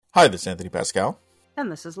Hi, this is Anthony Pascal.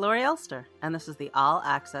 And this is Laurie Elster, and this is the All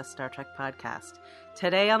Access Star Trek podcast.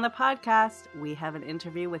 Today on the podcast, we have an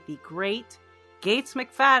interview with the great Gates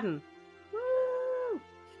McFadden. Woo!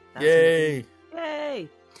 Yay! Yay!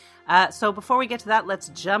 So before we get to that, let's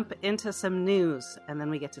jump into some news, and then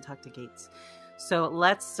we get to talk to Gates. So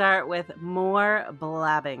let's start with more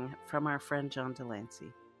blabbing from our friend John de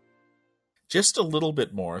Lancie. Just a little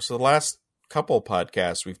bit more. So the last couple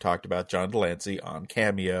podcasts we've talked about John de Lancie on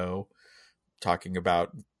Cameo, talking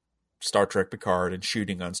about Star Trek Picard and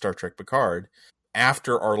shooting on Star Trek Picard.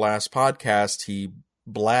 After our last podcast, he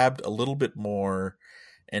blabbed a little bit more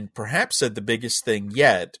and perhaps said the biggest thing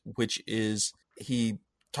yet, which is he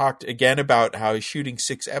talked again about how he's shooting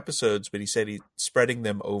 6 episodes, but he said he's spreading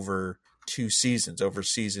them over 2 seasons, over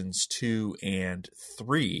seasons 2 and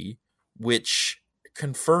 3, which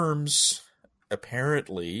confirms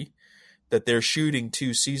apparently that they're shooting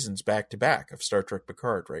 2 seasons back to back of Star Trek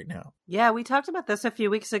Picard right now. Yeah, we talked about this a few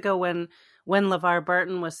weeks ago when LeVar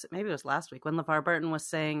Burton was, maybe it was last week, when LeVar Burton was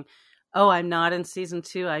saying, oh, I'm not in season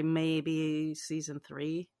 2, I may be season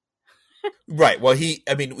 3. Right. Well,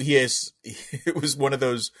 it was one of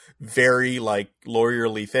those very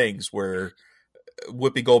lawyerly things where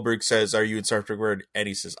Whoopi Goldberg says, are you in Star Trek Picard? And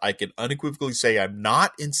he says, I can unequivocally say I'm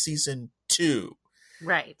not in season 2.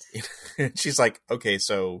 Right. And she's like, okay,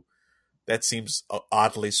 so that seems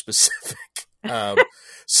oddly specific.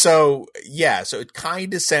 So it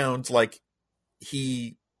kind of sounds like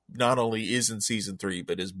he not only is in season 3,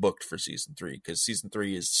 but is booked for season 3, because season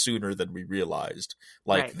 3 is sooner than we realized,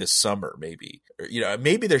 right. This summer, maybe. Or,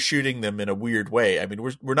 maybe they're shooting them in a weird way. I mean,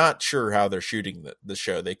 we're not sure how they're shooting the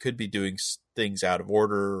show. They could be doing things out of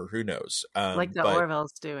order, or who knows. Like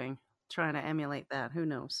Orville's doing, trying to emulate that. Who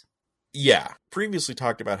knows? Yeah. Previously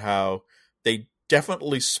talked about how they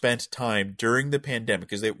definitely spent time during the pandemic,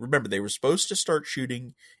 because they were supposed to start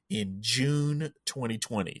shooting in June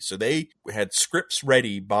 2020. So they had scripts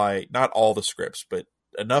ready by, not all the scripts, but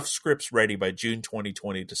enough scripts ready by June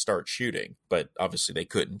 2020 to start shooting. But obviously they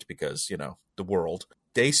couldn't because, the world.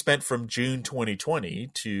 They spent from June 2020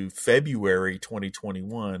 to February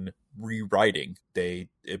 2021 rewriting. They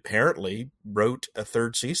apparently wrote a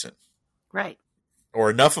 3rd season. Right. Or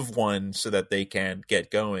enough of one so that they can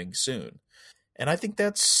get going soon. And I think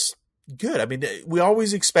that's good. I mean, we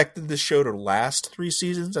always expected this show to last 3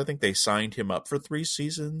 seasons. I think they signed him up for 3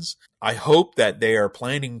 seasons. I hope that they are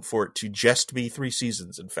planning for it to just be 3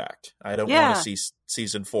 seasons, in fact. I don't want to see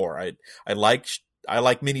season 4. I like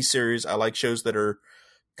miniseries. I like shows that are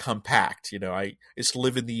compact. I used to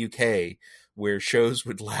live in the UK where shows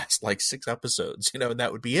would last 6 episodes, and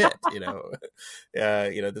that would be it,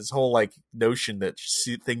 this whole notion that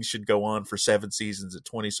things should go on for 7 seasons at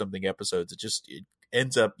 20 something episodes.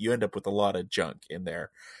 You end up with a lot of junk in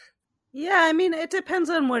there. Yeah. I mean, it depends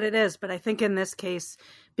on what it is, but I think in this case,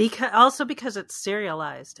 because it's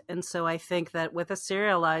serialized. And so I think that with a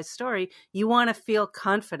serialized story, you want to feel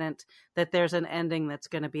confident that there's an ending that's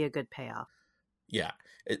going to be a good payoff. Yeah.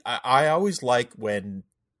 I always like when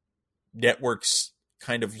networks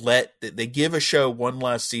kind of they give a show one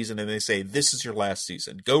last season and they say, this is your last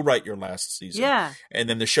season, go write your last season. Yeah. And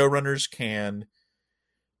then the showrunners can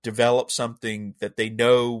develop something that they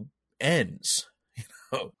know ends.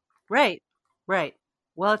 Right.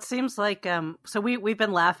 Well, it seems like so we've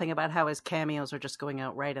been laughing about how his cameos are just going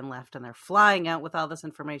out right and left, and they're flying out with all this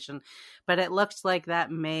information, but it looks like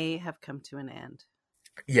that may have come to an end.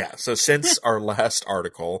 Yeah, so since our last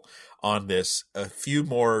article on this, a few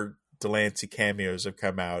more de Lancie cameos have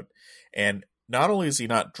come out, and not only is he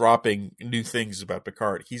not dropping new things about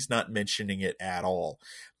Picard, he's not mentioning it at all.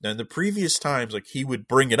 Now, in the previous times, he would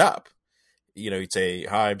bring it up. He'd say,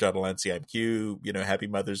 hi, I'm John de Lancie, I'm Q, happy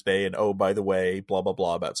Mother's Day, and oh, by the way, blah, blah,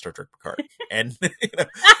 blah about Star Trek Picard. And,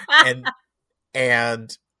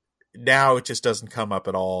 and now it just doesn't come up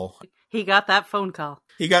at all. He got that phone call.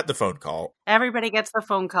 He got the phone call. Everybody gets the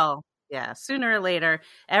phone call. Yeah, sooner or later,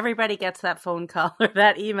 everybody gets that phone call or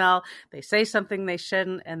that email. They say something they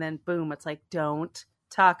shouldn't, and then boom, it's like, don't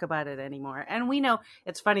talk about it anymore. And we know,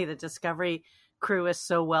 it's funny, the Discovery crew is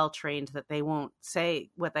so well trained that they won't say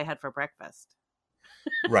what they had for breakfast.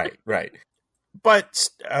 Right. But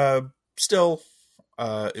still,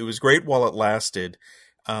 it was great while it lasted.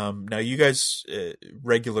 Now, you guys,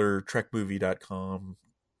 regular TrekMovie.com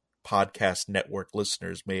podcast network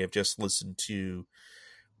listeners may have just listened to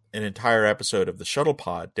an entire episode of the Shuttle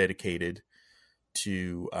Pod dedicated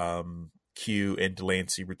to Q and de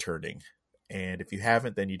Lancie returning. And if you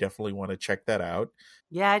haven't, then you definitely want to check that out.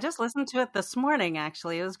 Yeah, I just listened to it this morning,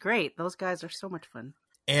 actually. It was great. Those guys are so much fun.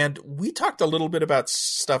 And we talked a little bit about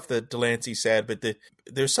stuff that Delancey said, but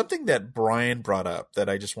there's something that Brian brought up that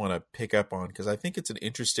I just want to pick up on because I think it's an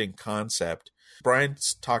interesting concept.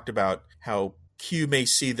 Brian's talked about how Q may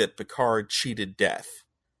see that Picard cheated death.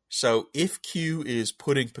 So if Q is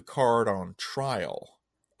putting Picard on trial,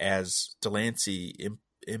 as Delancey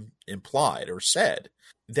implied or said,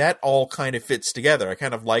 that all kind of fits together. I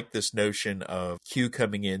kind of like this notion of Q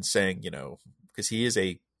coming in saying, because he is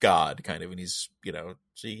a god kind of, and he's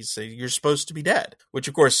saying you're supposed to be dead, which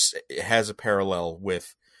of course has a parallel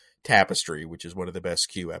with Tapestry, which is one of the best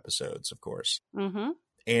Q episodes, of course. Mm-hmm.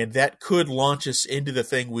 And that could launch us into the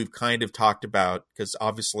thing we've kind of talked about, because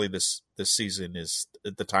obviously this season is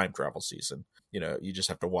the time travel season. You just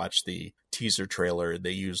have to watch the teaser trailer, and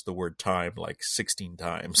they use the word time like 16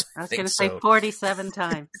 times. I was going to say 47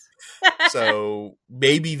 times. So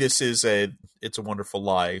maybe this is It's a Wonderful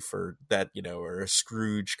Life, or that, or a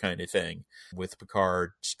Scrooge kind of thing, with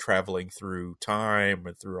Picard traveling through time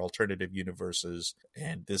or through alternative universes.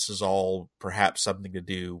 And this is all perhaps something to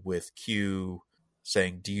do with Q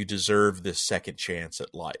saying, do you deserve this second chance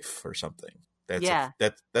at life or something?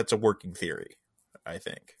 That's a working theory, I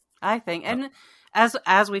think. And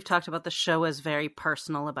as we've talked about, the show is very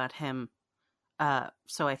personal about him.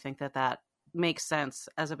 So I think that makes sense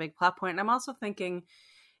as a big plot point. And I'm also thinking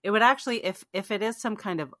it would actually, if it is some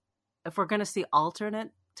kind of, if we're going to see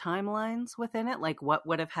alternate timelines within it, like what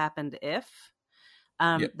would have happened if,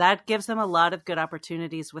 that gives them a lot of good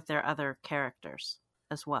opportunities with their other characters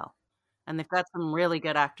as well. And they've got some really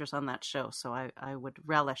good actors on that show. So I would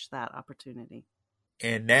relish that opportunity.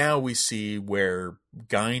 And now we see where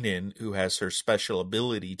Guinan, who has her special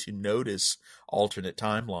ability to notice alternate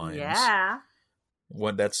timelines. Yeah.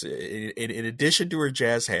 One that's in addition to her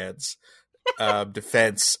jazz hands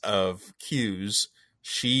defense of Q's,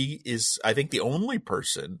 she is, I think, the only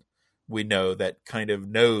person we know that kind of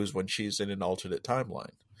knows when she's in an alternate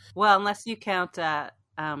timeline. Well, unless you count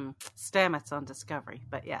Stamets on Discovery,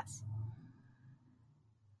 but yes.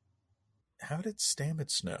 How did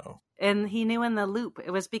Stamets know? And he knew in the loop. It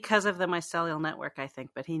was because of the mycelial network, I think.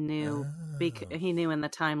 But he knew he knew in the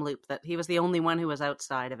time loop that he was the only one who was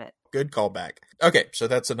outside of it. Good callback. Okay, so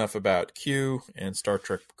that's enough about Q and Star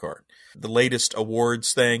Trek Picard. The latest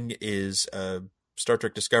awards thing is Star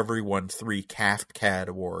Trek Discovery won 3 CAFT-CAD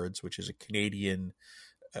awards, which is a Canadian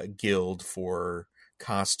guild for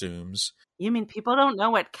costumes. You mean people don't know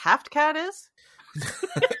what CAFT-CAD is?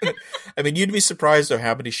 I mean, you'd be surprised at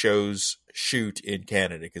how many shows shoot in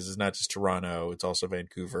Canada, because it's not just Toronto, it's also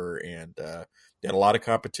Vancouver, and they had a lot of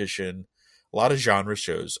competition. A lot of genre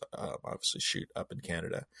shows obviously shoot up in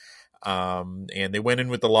Canada. And they went in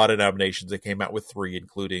with a lot of nominations. They came out with 3,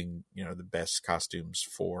 including, the best costumes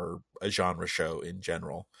for a genre show in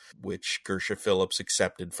general, which Gersha Phillips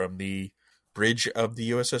accepted from the bridge of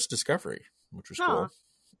the USS Discovery, which was cool.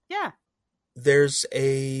 Yeah. There's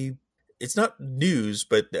it's not news,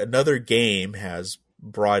 but another game has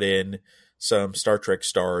brought in some Star Trek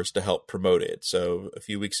stars to help promote it. So a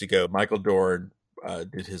few weeks ago, Michael Dorn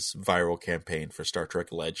did his viral campaign for Star Trek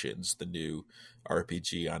Legends, the new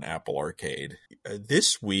RPG on Apple Arcade.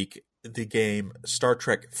 This week, the game Star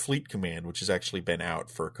Trek Fleet Command, which has actually been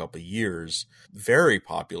out for a couple of years, very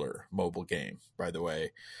popular mobile game, by the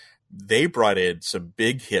way. They brought in some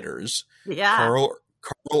big hitters. Yeah. Carl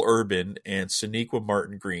Urban and Sonequa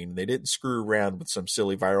Martin Green. They didn't screw around with some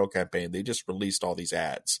silly viral campaign. They just released all these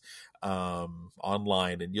ads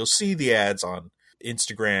online, and you'll see the ads on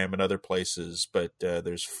Instagram and other places, but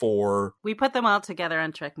there's 4. We put them all together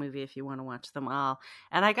on Trek Movie if you want to watch them all.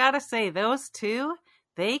 And I gotta say, those 2,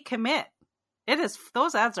 they commit.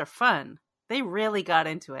 Those ads are fun. They really got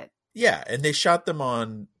into it. Yeah, and they shot them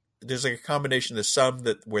on, there's like a combination of some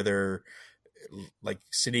where they're like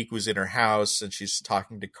Sonequa was in her house and she's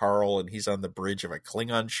talking to Carl and he's on the bridge of a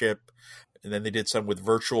Klingon ship. And then they did some with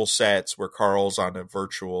virtual sets where Carl's on a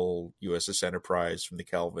virtual USS Enterprise from the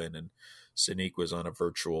Kelvin and Sonequa's on a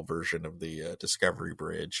virtual version of the Discovery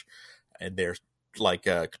bridge. And they're like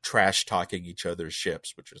trash talking each other's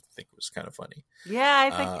ships, which I think was kind of funny.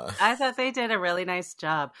 Yeah, I thought they did a really nice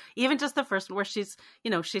job. Even just the first one where she's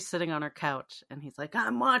sitting on her couch and he's like,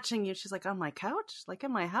 I'm watching you. She's like, on my couch? Like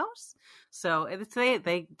in my house? So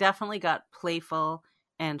they definitely got playful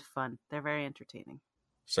and fun. They're very entertaining.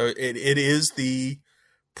 So it is the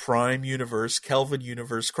Prime Universe, Kelvin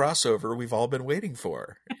Universe crossover we've all been waiting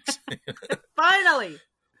for. Finally.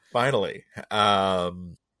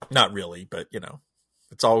 Not really, but,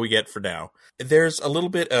 it's all we get for now. There's a little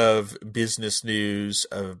bit of business news.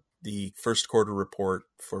 the first quarter report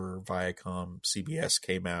for Viacom CBS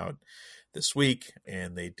came out this week,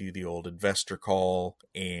 and they do the old investor call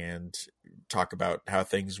and talk about how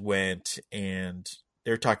things went. And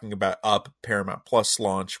they're talking about Paramount Plus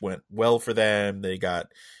launch went well for them. They got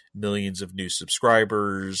millions of new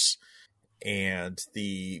subscribers. And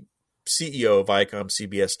the CEO of Viacom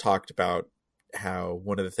CBS talked about how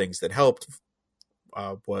one of the things that helped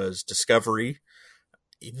was Discovery,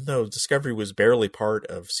 even though Discovery was barely part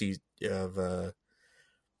of Q1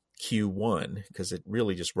 because it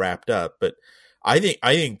really just wrapped up. But I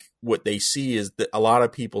think what they see is that a lot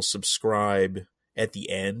of people subscribe at the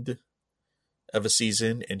end of a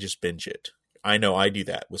season and just binge it. I know I do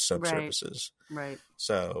that with some services. Right.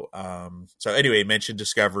 So anyway, I mentioned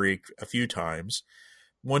Discovery a few times.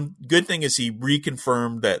 One good thing is he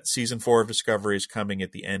reconfirmed that season 4 of Discovery is coming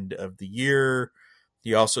at the end of the year.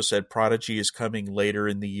 He also said Prodigy is coming later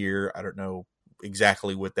in the year. I don't know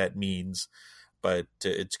exactly what that means, but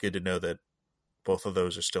it's good to know that both of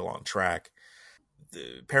those are still on track.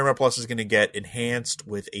 Paramount Plus is going to get enhanced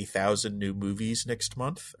with 1,000 new movies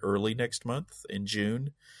early next month in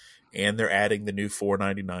June. And they're adding the new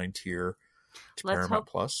 $4.99 tier to Paramount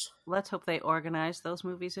Plus. Let's hope they organize those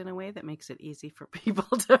movies in a way that makes it easy for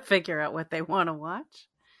people to figure out what they want to watch.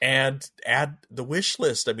 And add the wish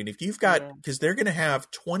list. I mean, if you've got, because they're going to have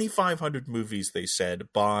 2,500 movies, they said,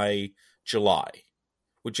 by July,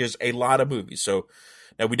 which is a lot of movies. So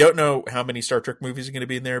now we don't know how many Star Trek movies are going to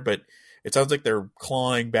be in there, but it sounds like they're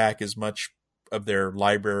clawing back as much of their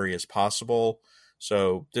library as possible.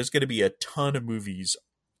 So there's going to be a ton of movies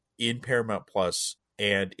in Paramount Plus.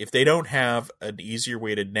 And if they don't have an easier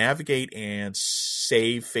way to navigate and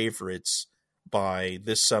save favorites by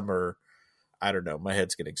this summer, I don't know, my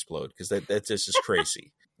head's going to explode because that's just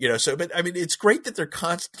crazy. But I mean, it's great that they're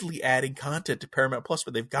constantly adding content to Paramount Plus,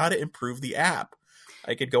 but they've got to improve the app.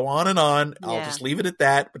 I could go on and on. Yeah. I'll just leave it at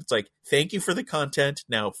that. But it's like, thank you for the content.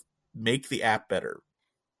 Now make the app better.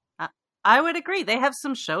 I would agree. They have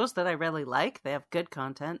some shows that I really like. They have good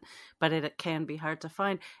content, but it can be hard to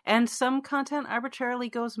find. And some content arbitrarily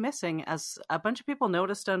goes missing, as a bunch of people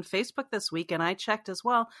noticed on Facebook this week, and I checked as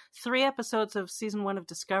well. 3 episodes of season 1 of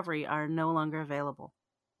Discovery are no longer available.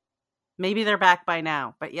 Maybe they're back by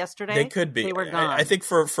now, but yesterday they could be. They were gone. I think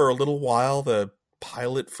for a little while, the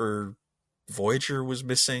pilot for Voyager was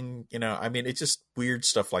missing. I mean, it's just weird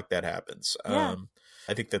stuff like that happens. Yeah.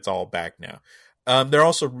 I think that's all back now. They're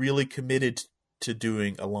also really committed to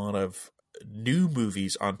doing a lot of new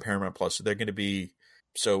movies on Paramount Plus. So they're going to be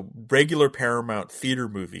regular Paramount theater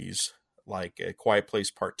movies like A Quiet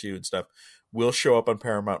Place Part 2 and stuff will show up on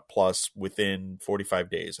Paramount Plus within 45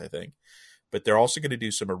 days, I think. But they're also going to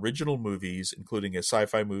do some original movies, including a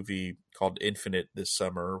sci-fi movie called Infinite this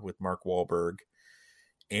summer with Mark Wahlberg,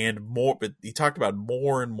 and more. But he talked about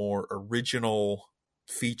more and more original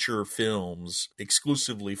feature films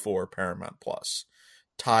exclusively for Paramount Plus,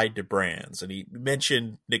 tied to brands. And he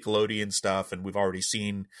mentioned Nickelodeon stuff, and we've already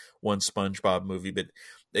seen one SpongeBob movie. But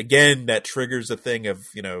again, that triggers the thing of,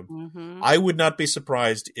 I would not be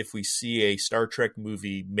surprised if we see a Star Trek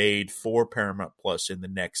movie made for Paramount Plus in the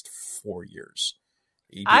next 4 years.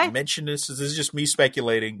 He didn't mention this. This is just me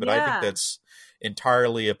speculating, but I think that's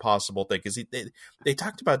entirely a possible thing. Because they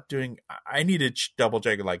talked about doing, I need to double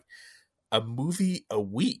check, like, a movie a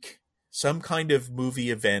week, some kind of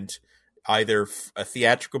movie event, either a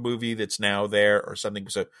theatrical movie that's now there or something.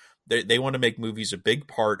 So they want to make movies a big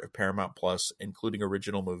part of Paramount Plus, including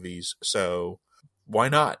original movies. So why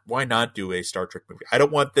not? Why not do a Star Trek movie? I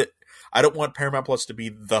don't want Paramount Plus to be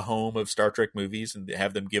the home of Star Trek movies and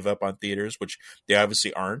have them give up on theaters, which they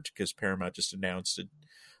obviously aren't, because Paramount just announced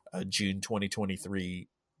a June 2023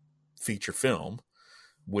 feature film,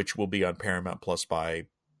 which will be on Paramount Plus by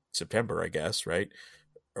September, I guess, right?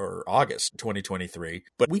 Or August 2023.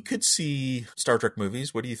 But we could see Star Trek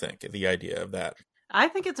movies. What do you think of the idea of that? I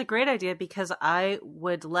think it's a great idea, because I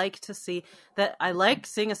would like to see that. I like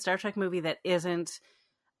seeing a Star Trek movie that isn't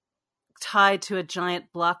tied to a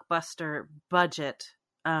giant blockbuster budget,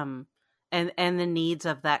 and the needs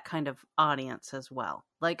of that kind of audience as well.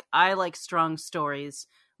 Like, I like strong stories,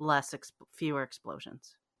 fewer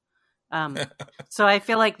explosions. So I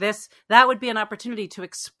feel like that would be an opportunity to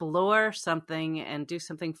explore something and do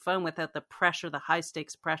something fun without the pressure, the high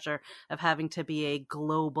stakes pressure of having to be a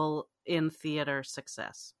global in theater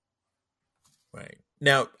success. Right.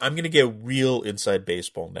 Now, I'm going to get real inside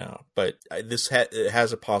baseball now, but this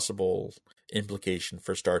has a possible implication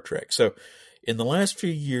for Star Trek. So in the last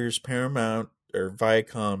few years, Paramount or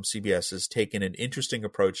Viacom CBS has taken an interesting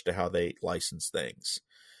approach to how they license things.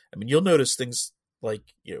 I mean, you'll notice things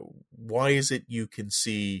like, why is it you can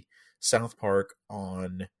see South Park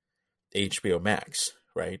on HBO Max,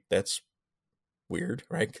 right? That's weird,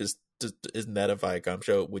 right? Because isn't that a Viacom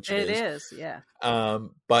show? Which it It is. is, yeah.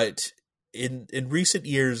 But in recent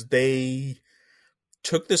years, they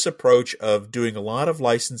took this approach of doing a lot of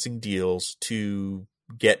licensing deals to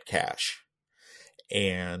get cash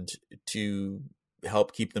and to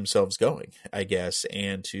help keep themselves going, I guess,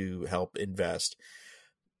 and to help invest.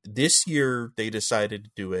 This year, they decided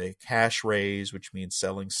to do a cash raise, which means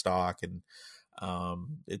selling stock, and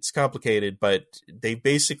it's complicated, but they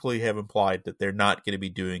basically have implied that they're not going to be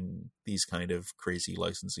doing these kind of crazy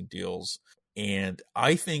licensing deals. And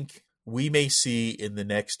I think we may see in the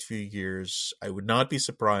next few years, I would not be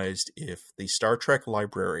surprised if the Star Trek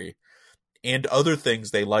library and other things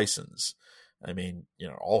they license, I mean,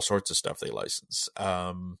 all sorts of stuff they license,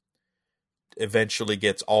 eventually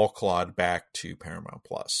gets all clawed back to Paramount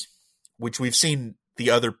Plus, which we've seen the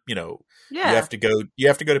other, Yeah. you have to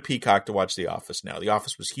go to Peacock to watch The Office now. The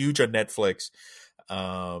Office was huge on Netflix.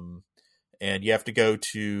 And you have to go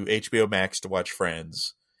to HBO Max to watch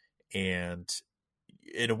Friends. And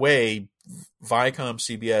in a way, Viacom,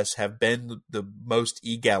 CBS have been the most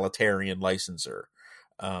egalitarian licensor.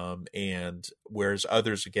 And whereas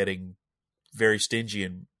others are getting very stingy,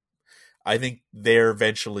 and I think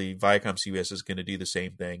Viacom, CBS is going to do the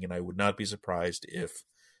same thing. And I would not be surprised if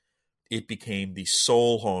it became the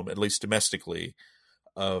sole home, at least domestically,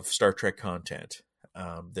 of Star Trek content.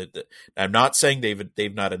 I'm not saying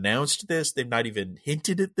they've not announced this, they've not even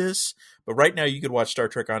hinted at this, but right now you could watch Star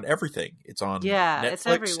Trek on everything. It's on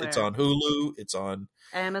Netflix, it's on Hulu, it's on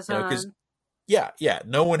Amazon.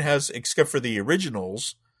 No one has, except for the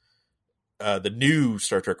originals, the new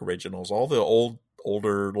Star Trek originals, all the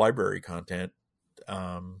older library content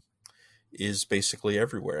is basically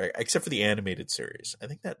everywhere, except for the animated series. I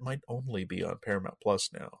think that might only be on Paramount Plus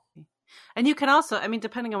now. And you can also, I mean,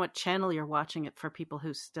 depending on what channel you're watching it, for people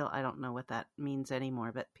who still, I don't know what that means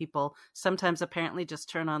anymore, but people sometimes apparently just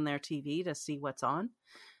turn on their TV to see what's on,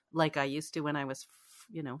 like I used to when I was,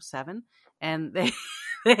 7, and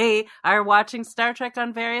they are watching Star Trek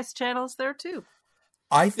on various channels there too.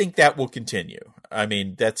 I think that will continue. I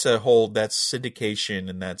mean, that's syndication,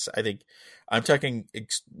 and I think I'm talking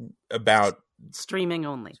about streaming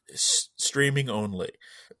only. Streaming only.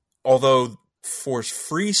 Although for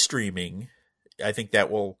free streaming, I think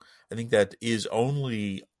that is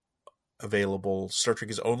only available. Star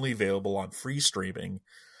Trek is only available on free streaming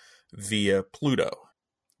via Pluto.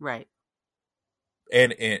 Right.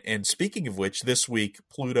 And speaking of which, this week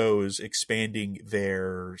Pluto is expanding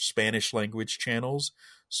their Spanish language channels.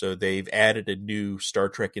 So they've added a new Star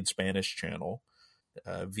Trek in Spanish channel,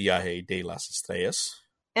 Viaje de las Estrellas.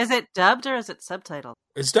 Is it dubbed or is it subtitled?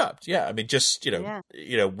 It's dubbed. Yeah. I mean, just,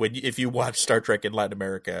 if you watch Star Trek in Latin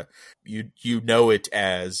America, you know it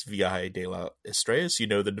as Viaje de las Estrellas. You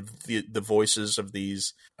know the voices of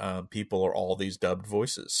these people are all these dubbed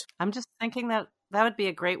voices. I'm just thinking that would be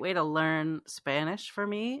a great way to learn Spanish for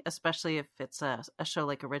me, especially if it's a show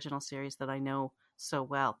like Original Series that I know so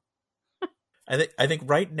well. I think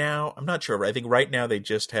right now, I'm not sure. I think right now they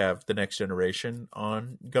just have The Next Generation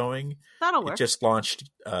ongoing. That'll work. It just launched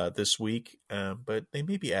this week, but they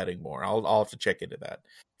may be adding more. I'll have to check into that.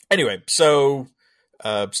 Anyway, so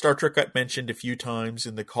Star Trek got mentioned a few times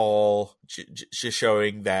in the call, just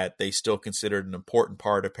showing that they still considered an important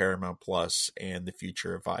part of Paramount Plus and the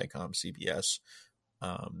future of Viacom CBS.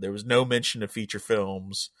 There was no mention of feature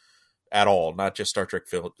films at all, not just Star Trek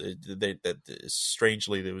film.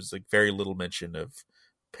 Strangely, there was very little mention of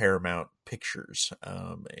Paramount Pictures,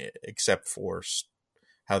 except for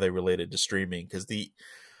how they related to streaming, because the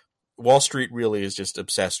Wall Street really is just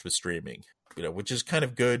obsessed with streaming, which is kind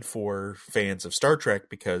of good for fans of Star Trek,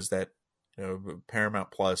 because that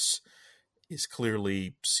Paramount Plus is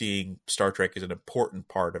clearly seeing Star Trek as an important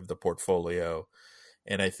part of the portfolio.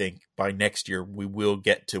 And I think by next year, we will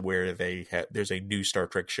get to where there's a new Star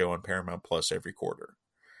Trek show on Paramount Plus every quarter.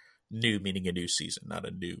 New meaning a new season, not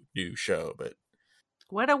a new show. But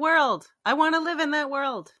what a world! I want to live in that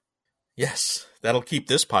world. Yes, that'll keep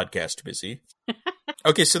this podcast busy.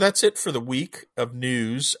 Okay, so that's it for the week of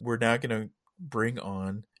news. We're now going to bring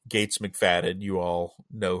on Gates McFadden. You all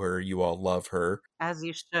know her. You all love her. As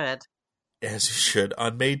you should. As you should.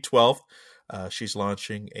 On May 12th, she's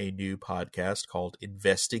launching a new podcast called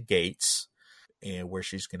Investigates, and where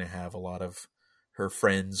she's going to have a lot of her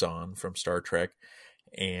friends on from Star Trek.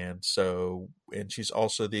 And she's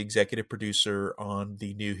also the executive producer on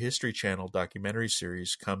the new History Channel documentary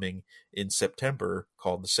series coming in September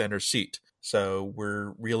called The Center Seat. So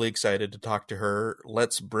we're really excited to talk to her.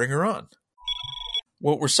 Let's bring her on.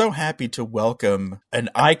 Well, we're so happy to welcome an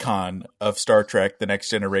icon of Star Trek: The Next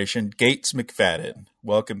Generation, Gates McFadden.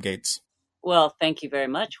 Welcome, Gates. Well, thank you very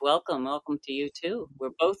much. Welcome. Welcome to you too. We're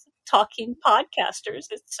both talking podcasters.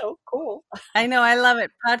 It's so cool. I know. I love it.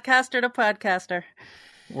 Podcaster to podcaster.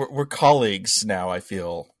 We're colleagues now, I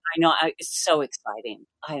feel. I know. It's so exciting.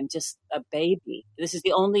 I am just a baby. This is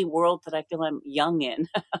the only world that I feel I'm young in.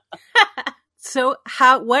 So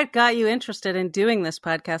what got you interested in doing this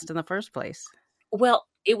podcast in the first place? Well,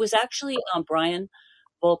 it was actually Brian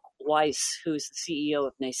Volk-Weiss, who's the CEO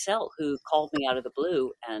of Nacelle, who called me out of the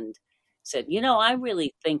blue and said, I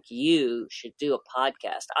really think you should do a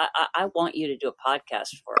podcast. I want you to do a podcast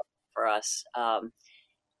for us.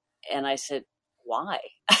 And I said, why?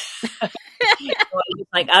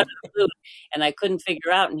 Like out of the blue, and I couldn't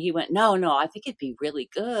figure out. And he went, no, I think it'd be really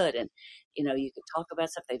good. And, you could talk about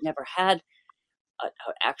stuff. They've never had an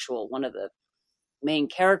actual one of the main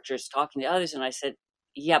characters talking to others. And I said,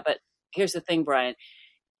 yeah, but here's the thing, Brian,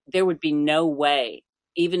 there would be no way,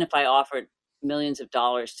 even if I offered millions of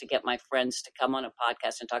dollars to get my friends to come on a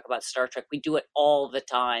podcast and talk about Star Trek. We do it all the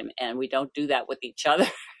time, and we don't do that with each other.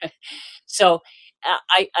 So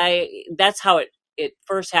I that's how it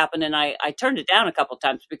first happened. And I turned it down a couple of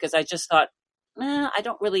times because I just thought, I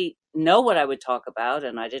don't really know what I would talk about.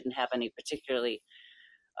 And I didn't have any particularly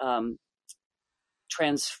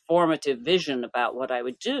transformative vision about what I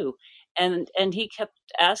would do. And he kept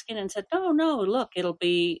asking and said, no, look, it'll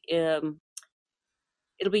be you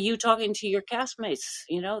talking to your castmates.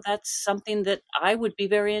 That's something that I would be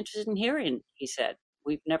very interested in hearing. He said,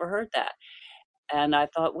 we've never heard that. And I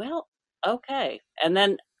thought, well, okay. And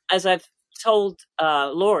then as I've told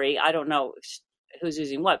Lori, I don't know who's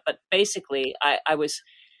using what, but basically I was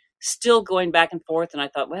still going back and forth. And I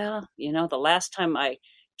thought, well, the last time I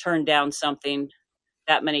turned down something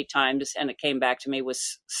that many times and it came back to me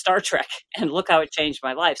was Star Trek, and look how it changed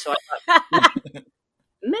my life. So I thought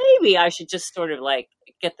maybe I should just sort of like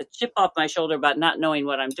get the chip off my shoulder about not knowing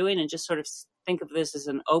what I'm doing and just sort of think of this as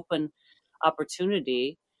an open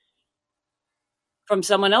opportunity from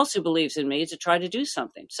someone else who believes in me to try to do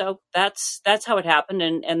something. So that's how it happened.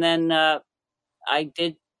 And then I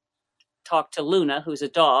did talk to Luna, who's a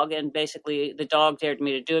dog, and basically the dog dared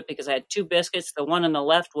me to do it because I had two biscuits. The one on the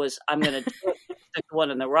left was, I'm going to do it. The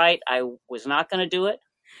one on the right, I was not going to do it.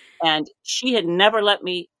 And she had never let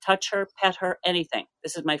me touch her, pet her, anything.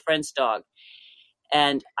 This is my friend's dog.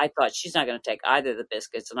 And I thought, she's not going to take either of the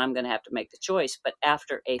biscuits, and I'm going to have to make the choice. But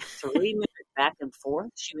after a 3-minute back and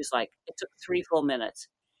forth, she was like, it took 3 full minutes.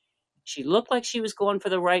 She looked like she was going for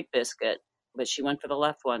the right biscuit, but she went for the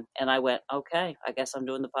left one. And I went, okay, I guess I'm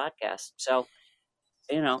doing the podcast. So,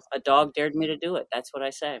 a dog dared me to do it. That's what I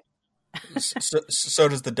say. So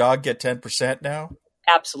does the dog get 10% now?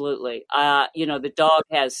 Absolutely. The dog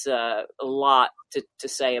has a lot to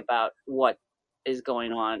say about what is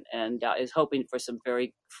going on, and is hoping for some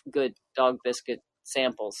very good dog biscuit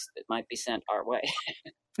samples that might be sent our way.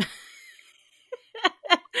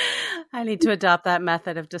 I need to adopt that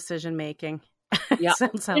method of decision making. Yeah.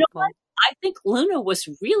 Sounds helpful. I think Luna was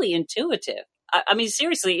really intuitive. I mean,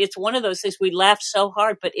 seriously, it's one of those things. We laughed so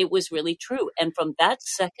hard, but it was really true. And from that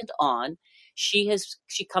second on, she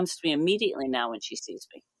comes to me immediately now when she sees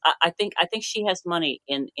me. I think she has money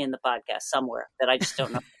in the podcast somewhere that I just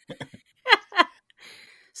don't know.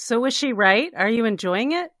 So was she right? Are you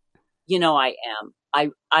enjoying it? I am.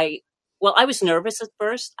 Well, I was nervous at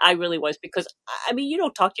first. I really was, because you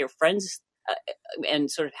don't talk to your friends and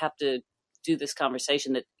sort of have to do this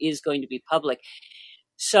conversation that is going to be public.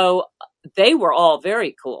 So they were all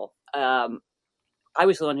very cool. I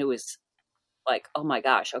was the one who was like, oh my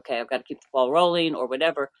gosh, okay, I've got to keep the ball rolling or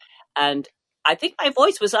whatever. And I think my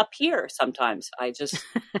voice was up here sometimes. I just,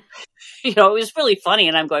 it was really funny.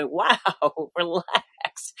 And I'm going, wow,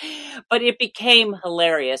 relax. But it became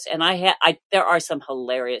hilarious. And there are some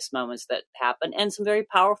hilarious moments that happen and some very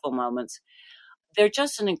powerful moments. They're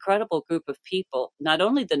just an incredible group of people, not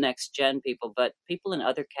only the Next Gen people, but people in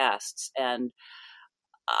other casts. And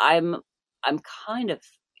I'm kind of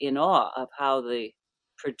in awe of how the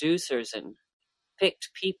producers and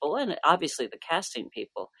picked people, and obviously the casting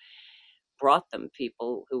people, brought them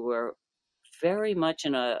people who were very much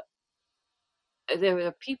there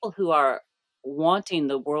are people who are wanting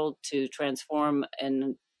the world to transform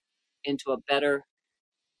into a better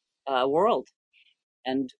world.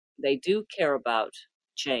 And they do care about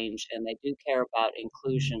change, and they do care about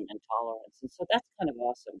inclusion and tolerance. And so that's kind of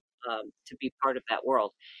awesome to be part of that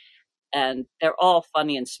world. And they're all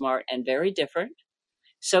funny and smart and very different.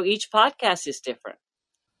 So each podcast is different.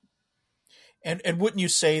 And wouldn't you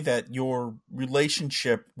say that your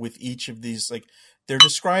relationship with each of these, like, they're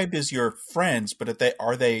described as your friends, but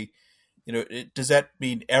are they, does that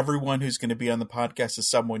mean everyone who's going to be on the podcast is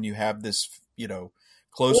someone you have this,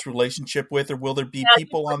 close relationship with, or will there be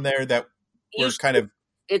people on there that were kind of?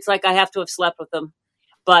 It's like I have to have slept with them,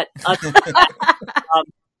 but that's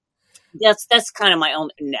kind of my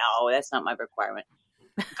own. No, that's not my requirement.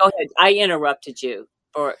 Go ahead. I interrupted you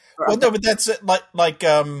for well, no, but that's like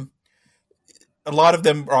a lot of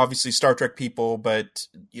them are obviously Star Trek people, but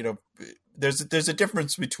there's a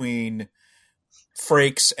difference between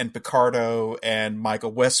Frakes and Picardo and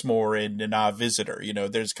Michael Westmore and Nana Visitor.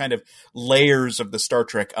 There's kind of layers of the Star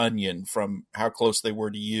Trek onion from how close they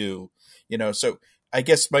were to you. So I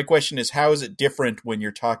guess my question is, how is it different when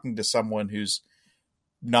you're talking to someone who's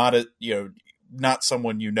not not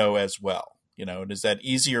someone as well? And is that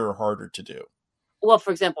easier or harder to do? Well,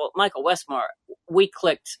 for example, Michael Westmore, we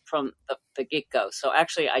clicked from the get-go. So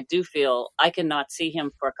actually, I do feel I cannot see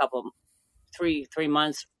him for a couple, 3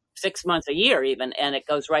 months, 6 months, a year even, and it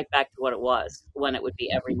goes right back to what it was when it would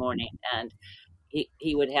be every morning. And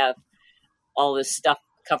he would have all this stuff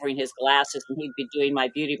covering his glasses, and he'd be doing my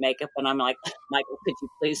beauty makeup, and I'm like, Michael, could you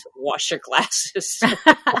please wash your glasses?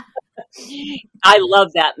 I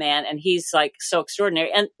love that man, and he's like so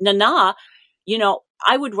extraordinary. And Nana,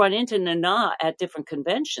 I would run into Nana at different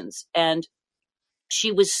conventions, and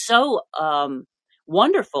she was so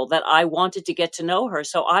wonderful that I wanted to get to know her.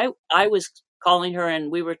 So I was calling her,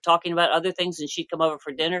 and we were talking about other things, and she'd come over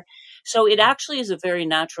for dinner. So it actually is a very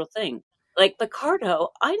natural thing. Like Picardo,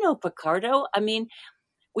 I know Picardo. I mean,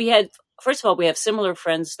 first of all, we have similar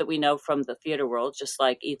friends that we know from the theater world, just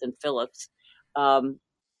like Ethan Phillips.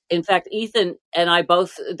 In fact, Ethan and I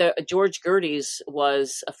both, George Gerdes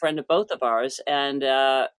was a friend of both of ours, and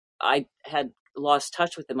I had lost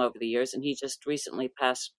touch with him over the years, and he just recently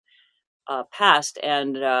passed.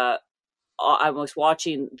 And I was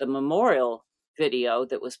watching the memorial video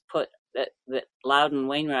that was put that Loudon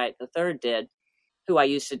Wainwright III did, who I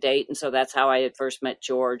used to date, and so that's how I had first met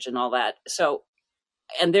George and all that. So,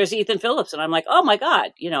 and there's Ethan Phillips, and I'm like, oh my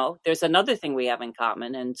God, there's another thing we have in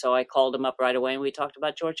common. And so I called him up right away, and we talked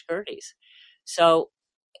about George Gerdes. So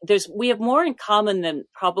we have more in common than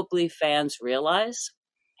probably fans realize.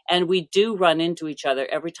 And we do run into each other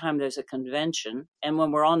every time there's a convention. And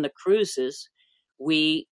when we're on the cruises,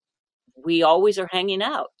 we always are hanging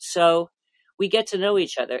out. So we get to know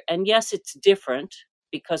each other. And yes, it's different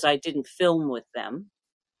because I didn't film with them.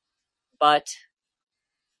 But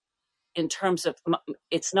in terms of,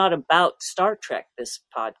 it's not about Star Trek, this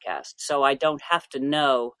podcast. So I don't have to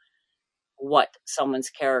know what someone's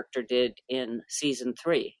character did in season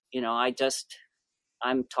 3.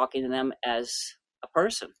 I'm talking to them as a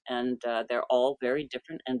person, and they're all very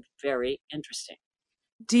different and very interesting.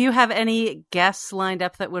 Do you have any guests lined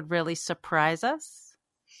up that would really surprise us?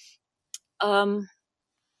 I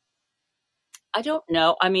don't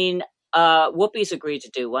know. I mean, Whoopi's agreed to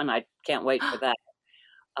do one. I can't wait for that.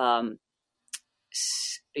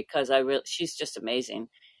 Because she's just amazing.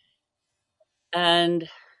 And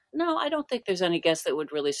no, I don't think there's any guest that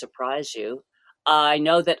would really surprise you. I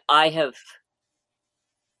know that I have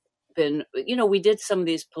been, we did some of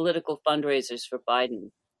these political fundraisers for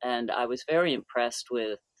Biden, and I was very impressed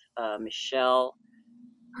with Michelle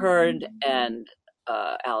Hurd and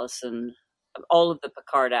Allison. All of the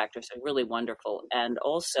Picard actors are really wonderful. And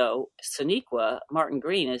also Sonequa Martin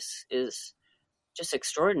Green is just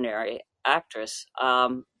extraordinary actress.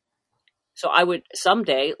 So I would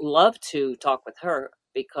someday love to talk with her,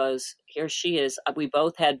 because here she is. We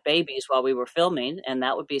both had babies while we were filming, and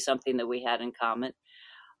that would be something that we had in common.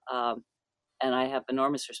 And I have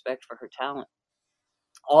enormous respect for her talent.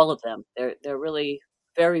 All of them. They're really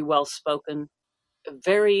very well spoken.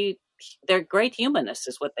 They're great humanists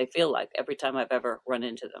is what they feel like every time I've ever run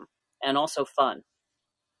into them. And also fun.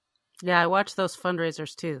 Yeah, I watched those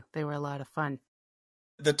fundraisers too. They were a lot of fun.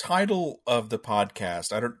 The title of the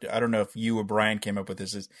podcast, I don't know if you or Brian came up with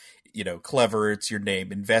this, is, clever, it's your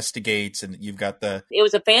name, Investigates, and you've got It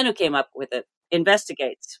was a fan who came up with it,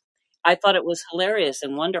 Investigates. I thought it was hilarious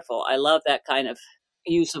and wonderful. I love that kind of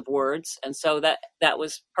use of words. And so that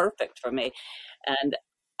was perfect for me. And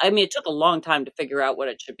I mean, it took a long time to figure out what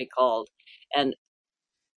it should be called. And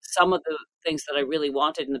some of the things that I really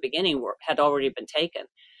wanted in the beginning had already been taken.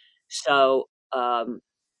 So, I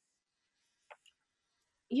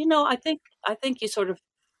think you sort of,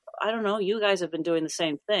 I don't know, you guys have been doing the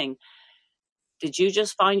same thing. Did you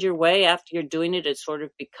just find your way after you're doing it? It sort of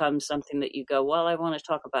becomes something that you go, well, I want to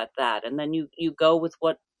talk about that. And then you go with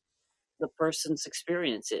what the person's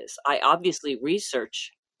experience is. I obviously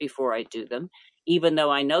research before I do them, even though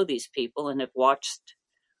I know these people and have watched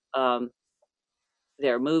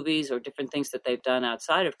their movies or different things that they've done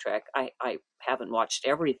outside of Trek. I haven't watched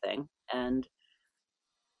everything. And,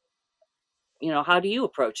 how do you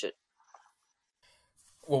approach it?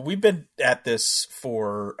 Well, we've been at this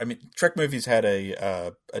for, I mean, Trek Movies had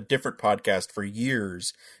a different podcast for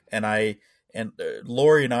years, and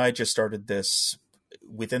Lori and I just started this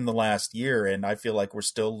within the last year, and I feel like we're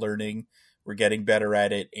still learning, we're getting better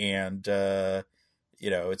at it, and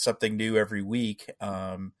it's something new every week.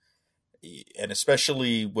 And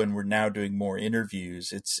especially when we're now doing more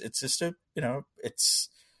interviews, it's just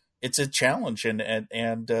it's a challenge,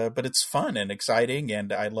 but it's fun and exciting,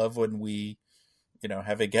 and I love when we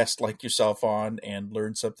have a guest like yourself on and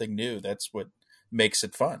learn something new. That's what makes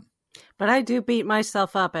it fun. But I do beat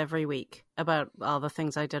myself up every week about all the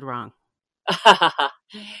things I did wrong.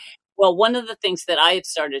 Well, one of the things that I have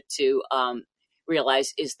started to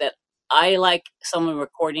realize is that I like someone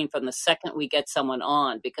recording from the second we get someone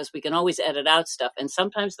on, because we can always edit out stuff. And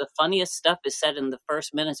sometimes the funniest stuff is said in the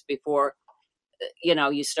first minutes before,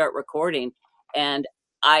 you start recording. And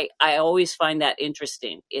I always find that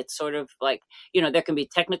interesting. It's sort of like, there can be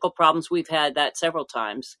technical problems. We've had that several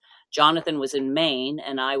times. Jonathan was in Maine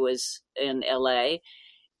and I was in LA.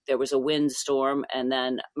 There was a windstorm, and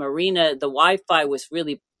then Marina, the Wi-Fi was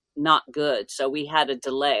really not good. So we had a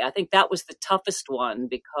delay. I think that was the toughest one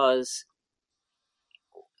because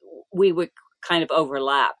we would kind of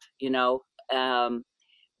overlap,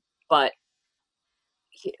 but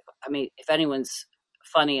if anyone's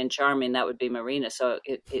funny and charming, that would be Marina. So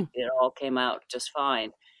it all came out just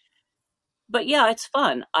fine. But yeah, it's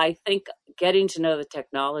fun. I think getting to know the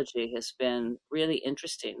technology has been really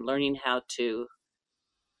interesting. Learning how to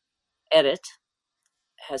edit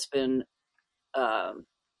has been,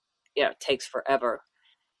 it takes forever.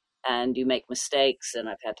 And you make mistakes, and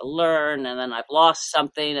I've had to learn, and then I've lost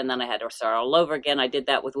something, and then I had to start all over again. I did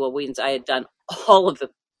that with Will Wheaton's. I had done all of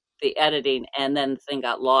the editing, and then the thing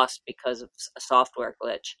got lost because of a software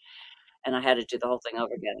glitch, and I had to do the whole thing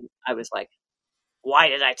over again. I was like, why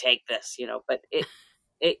did I take this? But it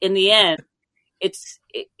in the end, it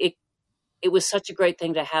was such a great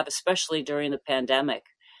thing to have, especially during the pandemic,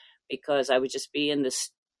 because I would just be in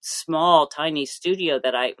this small, tiny studio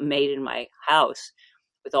that I made in my house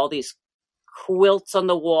with all these quilts on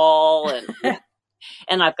the wall,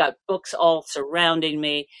 and I've got books all surrounding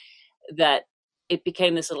me, that it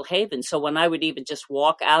became this little haven. So when I would even just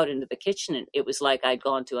walk out into the kitchen, it was like I'd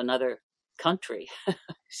gone to another country.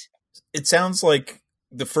 It sounds like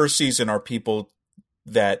the first season are people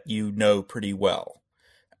that you know pretty well.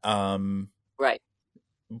 Right.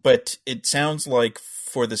 But it sounds like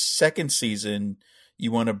for the second season,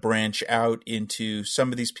 you want to branch out into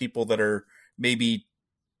some of these people that are maybe,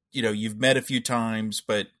 you've met a few times,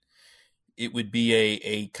 but it would be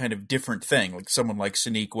a kind of different thing, like someone like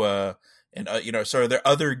Sonequa. And, so are there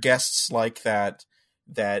other guests like that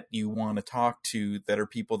you want to talk to that are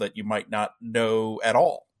people that you might not know at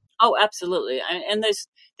all? Oh, absolutely. And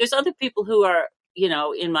there's other people who are,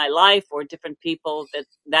 in my life, or different people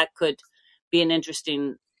that could be an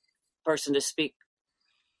interesting person to speak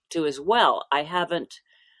to as well. I haven't,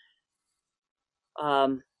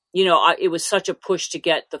 it was such a push to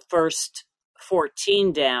get the first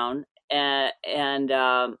 14 down, and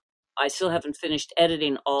I still haven't finished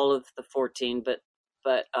editing all of the 14, but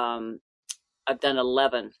I've done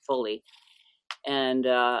 11 fully, and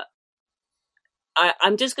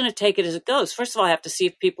I'm just going to take it as it goes. First of all, I have to see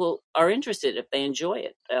if people are interested, if they enjoy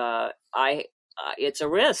it. It's a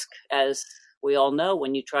risk, as we all know.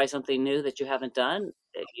 When you try something new that you haven't done,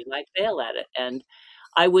 you might fail at it. And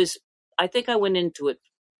I think I went into it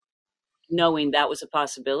knowing that was a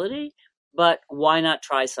possibility, but why not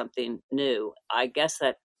try something new? I guess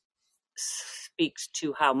that speaks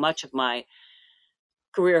to how much of my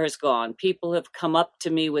career has gone. People have come up to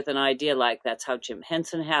me with an idea, like that's how Jim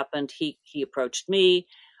Henson happened. He approached me.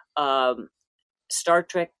 Star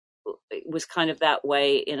Trek was kind of that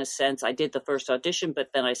way in a sense. I did the first audition, but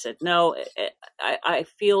then I said no. I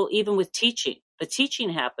feel even with teaching, the teaching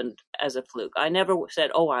happened as a fluke. I never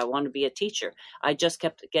said, oh, I want to be a teacher. I just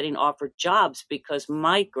kept getting offered jobs because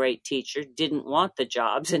my great teacher didn't want the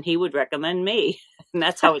jobs, and he would recommend me. And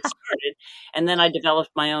that's how it started. And then I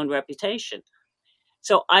developed my own reputation.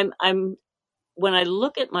 So I'm when I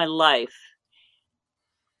look at my life,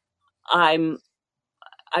 I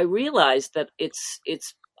realize that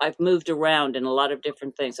I've moved around in a lot of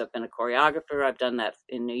different things. I've been a choreographer. I've done that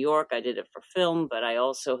in New York. I did it for film, but I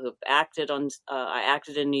also have acted I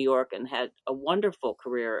acted in New York and had a wonderful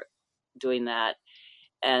career doing that,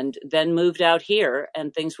 and then moved out here,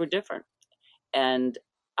 and things were different. And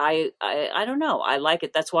I don't know. I like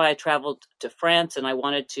it. That's why I traveled to France, and I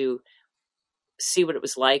wanted to see what it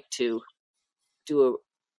was like to do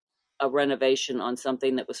a renovation on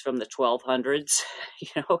something that was from the 1200s,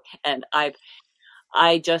 and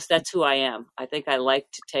that's who I am. I think I like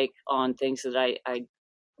to take on things that I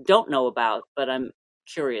don't know about, but I'm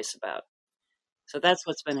curious about. So that's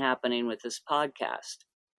what's been happening with this podcast.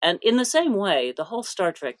 And in the same way, the whole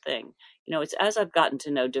Star Trek thing, it's as I've gotten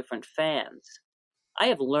to know different fans, I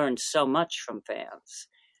have learned so much from fans.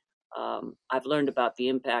 I've learned about the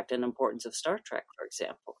impact and importance of Star Trek, for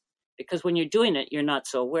example, because when you're doing it, you're not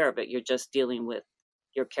so aware of it. You're just dealing with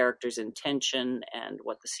your character's intention and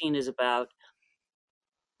what the scene is about.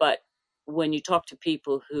 But when you talk to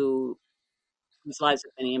people whose lives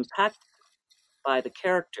have been impacted by the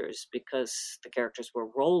characters because the characters were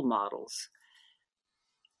role models,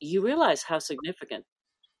 you realize how significant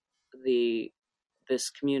this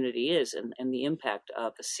community is and the impact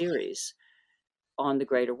of the series on the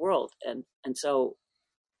greater world. And so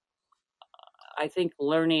I think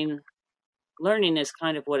learning is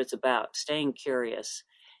kind of what it's about, staying curious.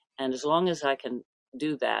 And as long as I can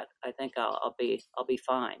do that, I think I'll be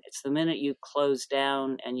fine. It's the minute you close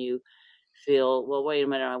down and you feel, well, wait a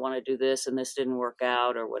minute, I want to do this and this didn't work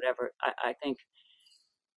out or whatever, I think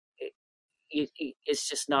it's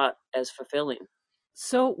just not as fulfilling.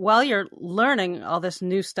 So while you're learning all this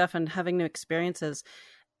new stuff and having new experiences,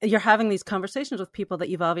 you're having these conversations with people that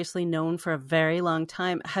you've obviously known for a very long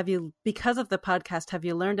time. Because of the podcast, have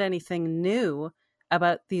you learned anything new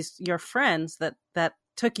about your friends that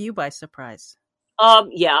took you by surprise?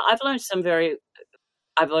 Yeah, I've learned some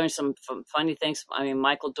funny things. I mean,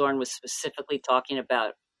 Michael Dorn was specifically talking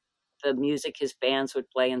about the music his bands would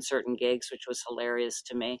play in certain gigs, which was hilarious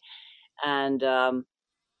to me. And,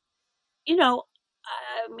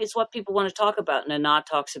 it's what people want to talk about. Nana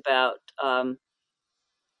talks about a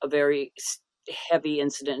very heavy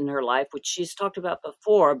incident in her life, which she's talked about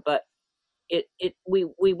before, but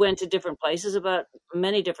we went to different places about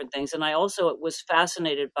many different things. And I also was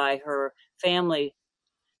fascinated by her family's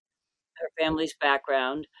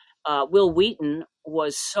background. Will Wheaton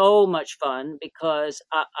was so much fun because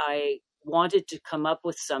I wanted to come up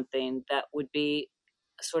with something that would be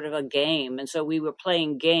sort of a game. And so we were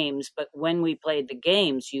playing games, but when we played the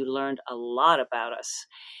games, you learned a lot about us.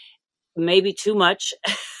 Maybe too much,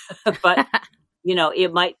 but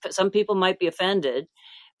some people might be offended.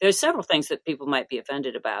 There's several things that people might be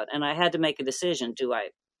offended about. And I had to make a decision.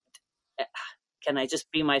 Can I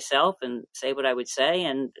just be myself and say what I would say?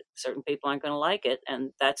 And certain people aren't going to like it.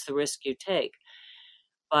 And that's the risk you take.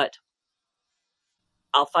 But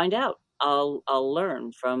I'll find out. I'll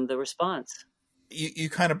learn from the response. You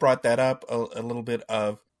kind of brought that up a little bit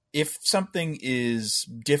of if something is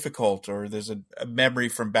difficult or there's a memory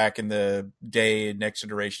from back in the day, Next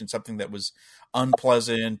Generation, something that was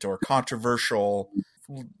unpleasant or controversial,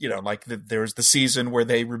 like there was the season where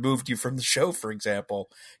they removed you from the show, for example,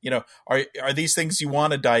 are these things you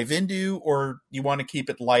want to dive into or you want to keep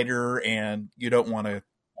it lighter and you don't want to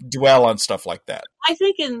dwell on stuff like that? I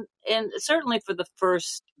think in certainly for the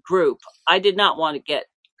first group, I did not want to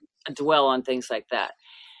dwell on things like that.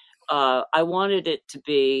 I wanted it to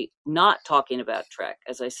be not talking about Trek,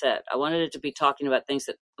 as I said. I wanted it to be talking about things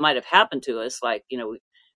that might have happened to us, like,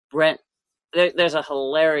 Brent. There's a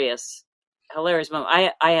hilarious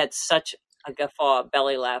moment. I had such a guffaw,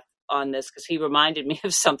 belly laugh on this because he reminded me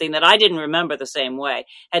of something that I didn't remember the same way. It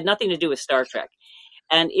had nothing to do with Star Trek,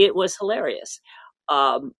 and it was hilarious.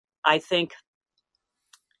 I think,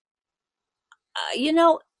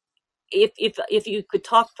 if you could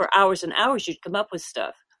talk for hours and hours, you'd come up with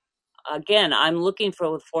stuff. Again, I'm looking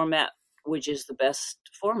for a format which is the best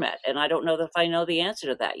format, and I don't know if I know the answer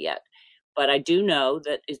to that yet. But I do know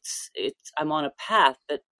that I'm on a path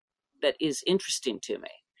that is interesting to me.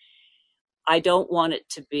 I don't want it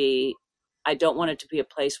to be a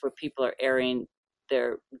place where people are airing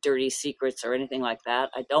their dirty secrets or anything like that.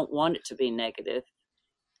 I don't want it to be negative.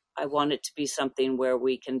 I want it to be something where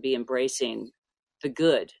we can be embracing the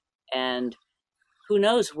good, and who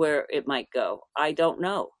knows where it might go. I don't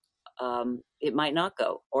know. It might not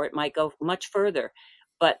go, or it might go much further.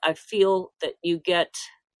 But I feel that you get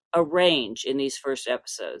a range in these first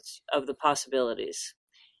episodes of the possibilities.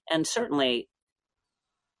 And certainly,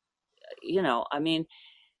 you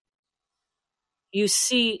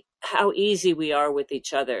see how easy we are with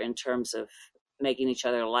each other in terms of making each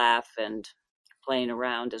other laugh and playing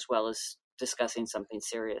around as well as discussing something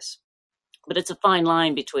serious. But it's a fine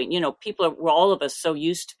line between, we're all of us so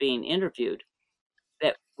used to being interviewed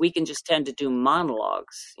that we can just tend to do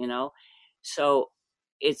monologues, So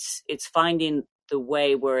it's finding the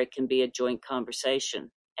way where it can be a joint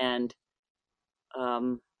conversation. And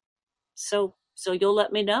so So you'll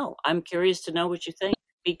let me know. I'm curious to know what you think.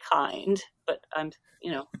 Be kind, but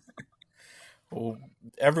Well,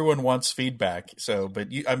 everyone wants feedback,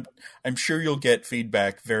 I'm sure you'll get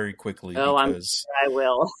feedback very quickly because I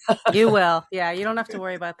will. You will. Yeah, you don't have to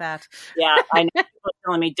worry about that. Yeah, I know people are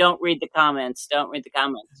telling me don't read the comments. Don't read the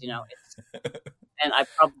comments. And I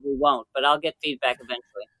probably won't, but I'll get feedback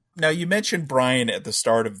eventually. Now, you mentioned Brian at the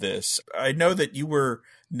start of this. I know that you were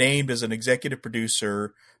named as an executive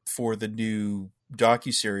producer for the new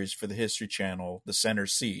docuseries for the History Channel, The Center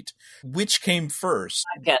Seat. Which came first?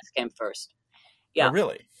 The podcast came first. Yeah. Oh,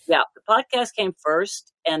 really? Yeah, the podcast came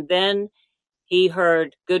first, and then he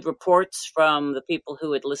heard good reports from the people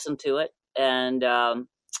who had listened to it, and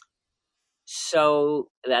so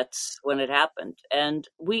that's when it happened. And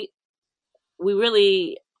we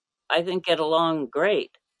really, I think, get along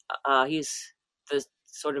great. He's the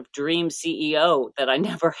sort of dream CEO that I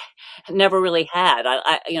never really had.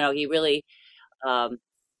 He really,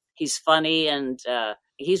 he's funny, and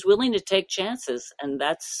he's willing to take chances, and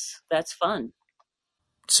that's fun.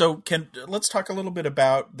 So let's talk a little bit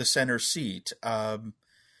about The Center Seat. Has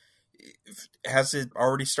it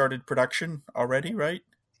already started production already, right?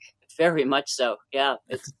 Very much so. Yeah.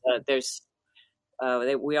 It's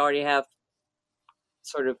we already have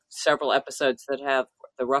sort of several episodes that have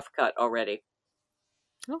the rough cut already.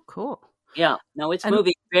 Oh, cool. Yeah. No, it's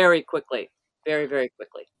moving very quickly. Very, very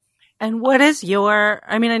quickly. And what is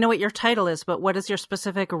I know what your title is, but what is your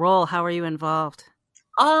specific role? How are you involved?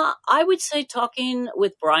 I would say talking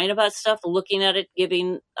with Brian about stuff, looking at it,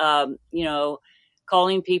 giving,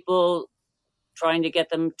 calling people, trying to get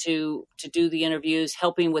them to do the interviews,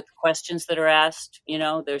 helping with questions that are asked.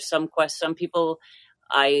 There's some people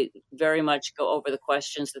I very much go over the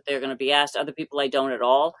questions that they're going to be asked. Other people I don't at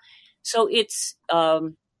all. So it's,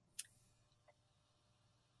 and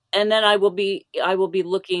then I will be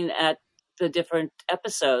looking at the different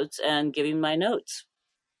episodes and giving my notes.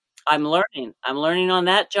 I'm learning on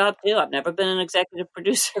that job too. I've never been an executive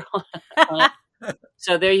producer on it.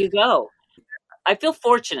 So there you go. I feel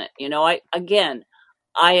fortunate. I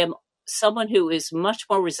am someone who is much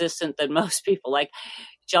more resistant than most people. Like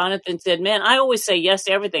Jonathan said, man, I always say yes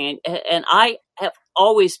to everything. And I have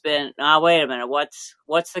always been, wait a minute,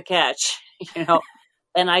 what's the catch?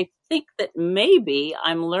 And I think that maybe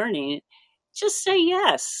I'm learning, just say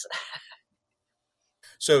yes.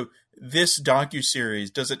 So this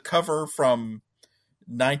docuseries, does it cover from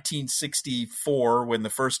 1964 when the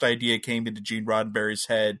first idea came into Gene Roddenberry's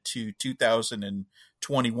head to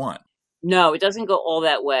 2021? No, it doesn't go all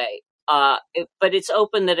that way. But it's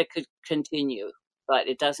open that it could continue, but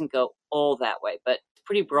it doesn't go all that way, but it's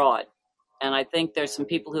pretty broad. And I think there's some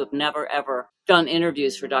people who have never, ever done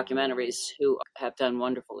interviews for documentaries who have done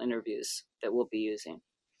wonderful interviews that we'll be using.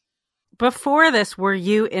 Before this, were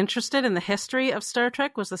you interested in the history of Star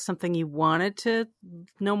Trek? Was this something you wanted to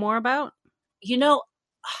know more about?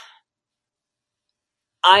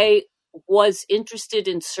 I was interested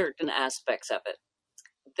in certain aspects of it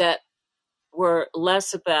that were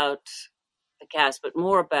less about the cast, but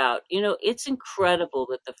more about, it's incredible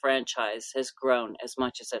that the franchise has grown as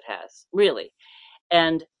much as it has, really.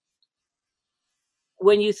 And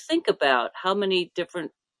when you think about how many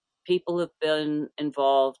different people have been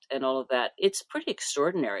involved and all of that, it's pretty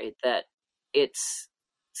extraordinary that it's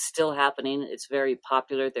still happening. It's very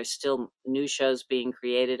popular. There's still new shows being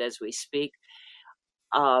created as we speak.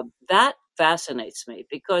 That fascinates me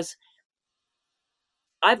because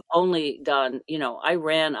I've only done, I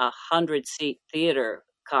ran 100-seat theater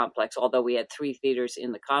complex, although we had 3 theaters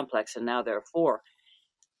in the complex and now there are 4.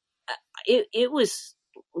 It was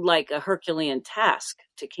like a Herculean task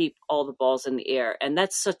to keep all the balls in the air. And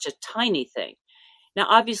that's such a tiny thing. Now,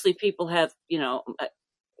 obviously people have,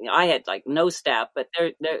 I had like no staff, but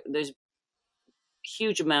there's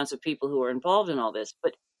huge amounts of people who are involved in all this,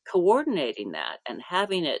 but coordinating that and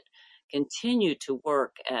having it continue to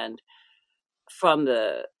work, and from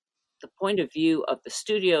the point of view of the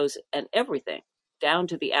studios and everything, down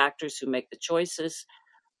to the actors who make the choices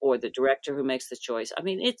or the director who makes the choice. I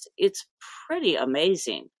mean, it's pretty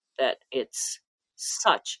amazing that it's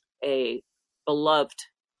such a beloved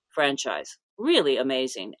franchise. Really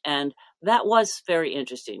amazing. And that was very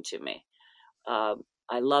interesting to me.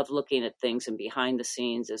 I love looking at things and behind the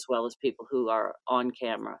scenes as well as people who are on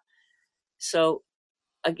camera. So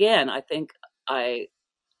again, I think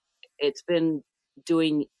it's been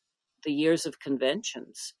doing the years of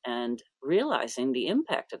conventions and realizing the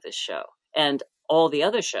impact of this show and all the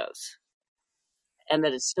other shows, and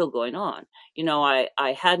that it's still going on. I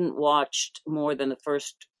hadn't watched more than the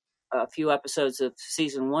first few episodes of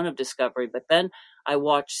season 1 of Discovery, but then I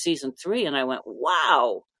watched season 3 and I went,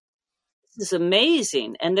 wow, is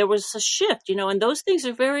amazing. And there was a shift, and those things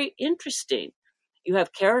are very interesting. You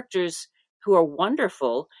have characters who are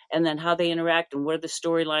wonderful, and then how they interact and what are the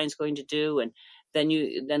storylines going to do. And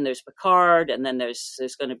then there's Picard, and then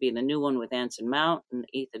there's going to be the new one with Anson Mount and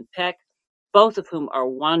Ethan Peck, both of whom are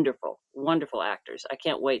wonderful, wonderful actors. I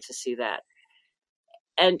can't wait to see that.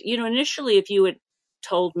 And, initially, if you had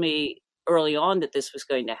told me early on that this was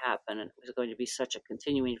going to happen and it was going to be such a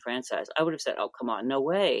continuing franchise, I would have said, oh, come on, no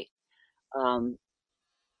way.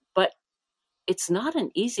 But it's not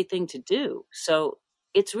an easy thing to do. So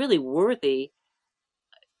it's really worthy.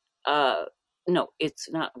 No, it's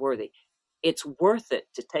not worthy. It's worth it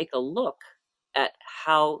to take a look at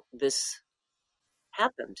how this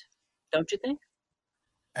happened. Don't you think?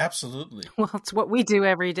 Absolutely. Well, it's what we do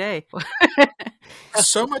every day.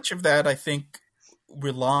 So much of that, I think,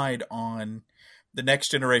 relied on the next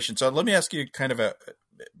generation. So let me ask you kind of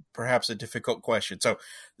perhaps a difficult question. So,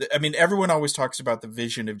 I mean, everyone always talks about the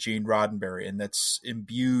vision of Gene Roddenberry, and that's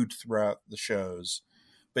imbued throughout the shows.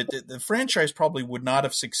 But the franchise probably would not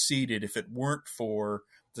have succeeded if it weren't for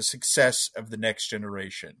the success of the next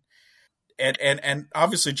generation. And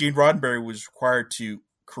obviously Gene Roddenberry was required to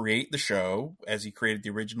create the show as he created the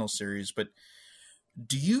original series. But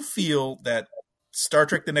do you feel that Star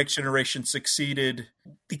Trek The Next Generation succeeded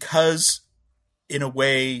because, in a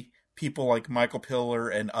way, people like Michael Piller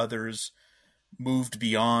and others moved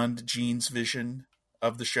beyond Gene's vision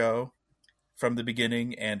of the show from the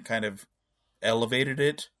beginning and kind of elevated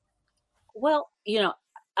it? Well,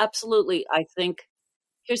 absolutely. I think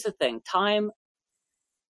here's the thing. Time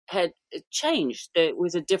had changed. It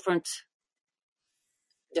was a different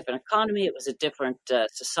economy. It was a different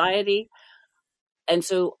society. And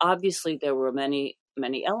so obviously there were many,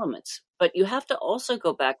 many elements. But you have to also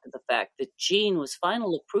go back to the fact that Gene was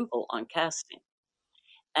final approval on casting.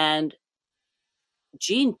 And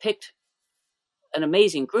Gene picked an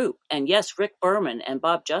amazing group. And yes, Rick Berman and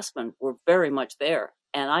Bob Justman were very much there.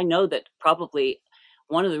 And I know that probably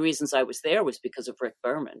one of the reasons I was there was because of Rick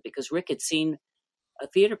Berman, because Rick had seen a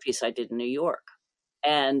theater piece I did in New York.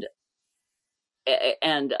 And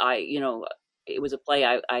I, it was a play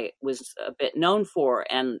I was a bit known for.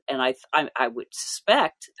 And I would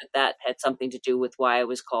suspect that had something to do with why I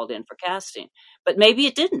was called in for casting. But maybe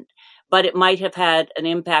it didn't. But it might have had an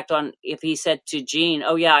impact on if he said to Gene,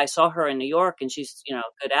 oh, yeah, I saw her in New York and she's, a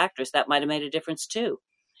good actress. That might have made a difference, too.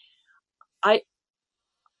 I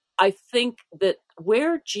think that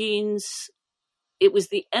it was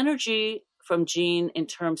the energy from Gene in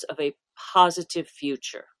terms of a positive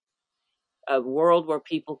future, a world where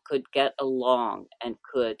people could get along and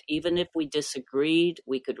could, even if we disagreed,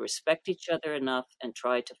 we could respect each other enough and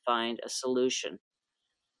try to find a solution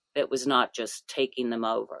that was not just taking them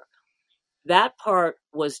over. That part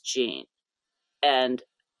was Gene. And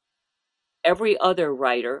every other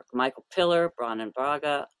writer, Michael Piller, Brannon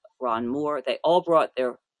Braga, Ron Moore, they all brought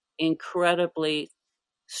their incredibly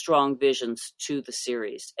strong visions to the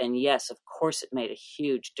series. And yes, of course, it made a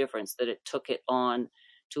huge difference that it took it on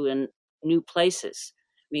to new places.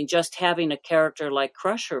 I mean, just having a character like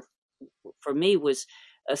Crusher for me was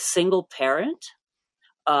a single parent,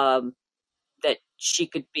 that she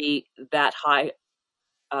could be that high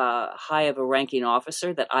of a ranking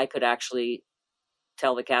officer that I could actually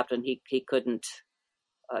tell the captain he couldn't,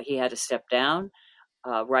 he had to step down.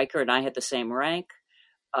 Riker and I had the same rank.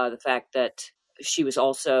 The fact that she was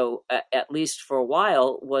also, at least for a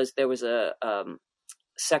while, there was a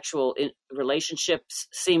sexual relationship,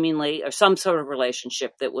 seemingly, or some sort of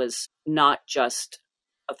relationship that was not just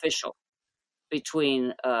official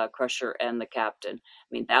between Crusher and the captain. I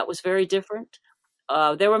mean, that was very different.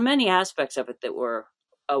 There were many aspects of it that were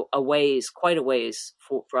quite a ways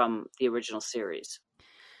from the original series.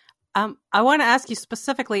 I want to ask you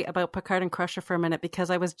specifically about Picard and Crusher for a minute, because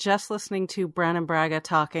I was just listening to Brannon Braga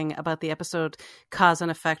talking about the episode Cause and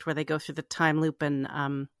Effect, where they go through the time loop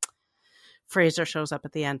and Fraser shows up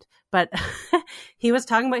at the end. But he was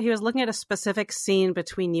looking at a specific scene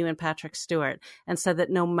between you and Patrick Stewart and said that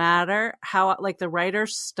no matter how, like, the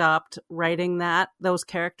writers stopped writing those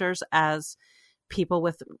characters as people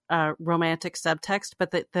with romantic subtext,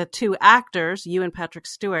 but the two actors, you and Patrick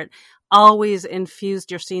Stewart, always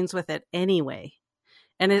infused your scenes with it anyway.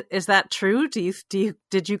 And is that true?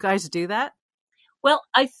 Did you guys do that? Well,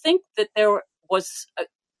 I think that there was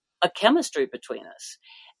a chemistry between us.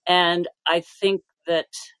 And I think that,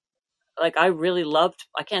 like, I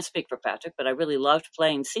can't speak for Patrick, but I really loved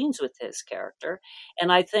playing scenes with his character.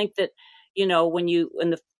 And I think that, in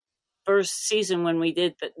the first season when we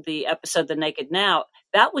did the episode The Naked Now,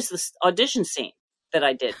 that was the audition scene that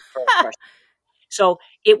I did for Crusher. So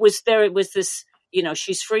it was this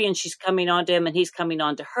she's free and she's coming on to him and he's coming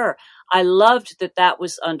on to her. I loved that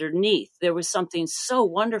was underneath. There was something so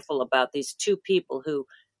wonderful about these two people who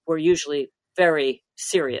were usually very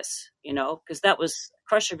serious, because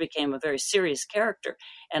Crusher became a very serious character.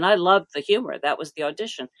 And I loved the humor. That was the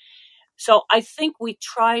audition. So I think we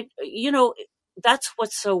tried, that's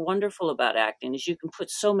what's so wonderful about acting, is you can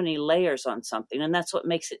put so many layers on something. And that's what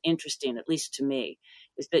makes it interesting, at least to me,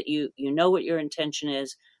 is that you know what your intention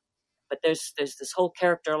is, but there's this whole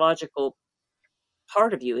characterological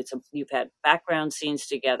part of you. You've had background scenes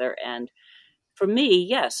together. And for me,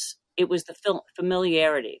 yes, it was the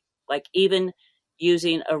familiarity, like even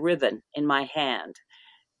using a ribbon in my hand.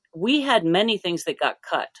 We had many things that got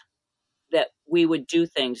cut, that we would do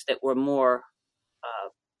things that were more,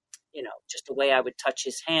 just the way I would touch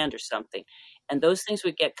his hand or something. And those things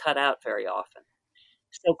would get cut out very often.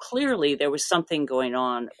 So clearly there was something going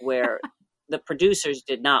on where the producers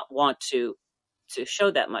did not want to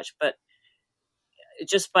show that much. But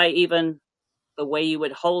just by even the way you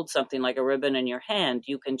would hold something like a ribbon in your hand,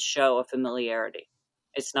 you can show a familiarity.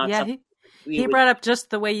 It's not something he brought up just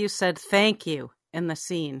the way you said thank you in the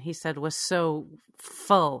scene. He said was so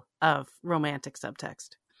full of romantic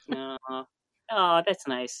subtext. Oh, that's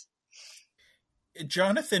nice.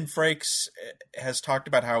 Jonathan Frakes has talked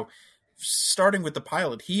about how, starting with the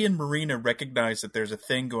pilot, he and Marina recognize that there's a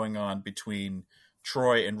thing going on between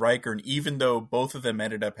Troi and Riker, and even though both of them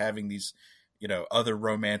ended up having these, other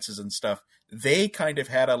romances and stuff, they kind of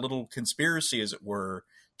had a little conspiracy, as it were,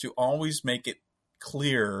 to always make it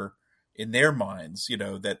clear in their minds,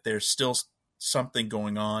 that there's still something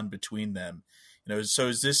going on between them. So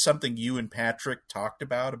is this something you and Patrick talked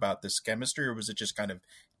about this chemistry, or was it just kind of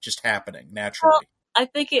just happening naturally? Well, I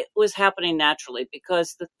think it was happening naturally,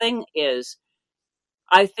 because the thing is,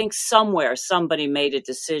 I think somewhere somebody made a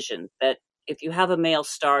decision that if you have a male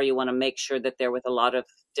star, you want to make sure that they're with a lot of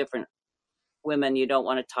different women. You don't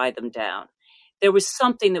want to tie them down. There was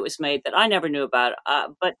something that was made that I never knew about,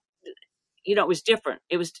 but it was different.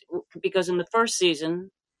 It was because in the first season,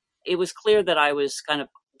 it was clear that I was kind of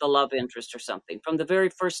the love interest or something from the very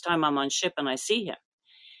first time I'm on ship and I see him.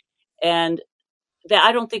 And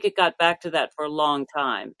I don't think it got back to that for a long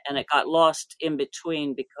time, and it got lost in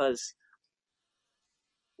between, because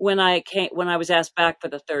when I was asked back for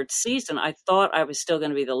the third season, I thought I was still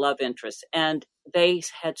going to be the love interest, and they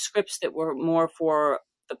had scripts that were more for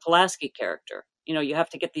the Pulaski character. You have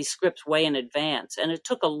to get these scripts way in advance, and it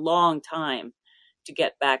took a long time to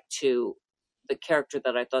get back to the character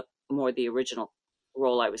that I thought more the original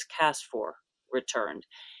role I was cast for returned.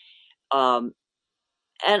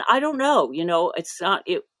 And I don't know, it's not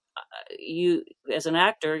it. You, as an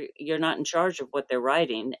actor, you're not in charge of what they're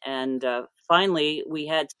writing. And finally, we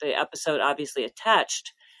had the episode, obviously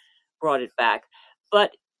attached, brought it back.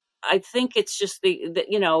 But I think it's just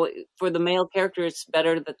for the male character, it's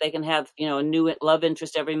better that they can have, a new love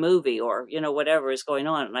interest every movie, or, whatever is going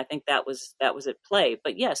on. And I think that was at play.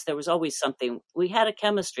 But yes, there was always something. We had a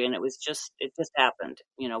chemistry, and it just happened.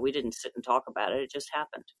 We didn't sit and talk about it. It just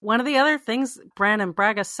happened. One of the other things Brannon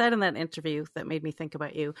Braga said in that interview that made me think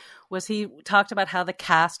about you was he talked about how the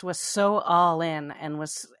cast was so all in and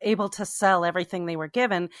was able to sell everything they were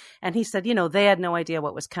given. And he said, they had no idea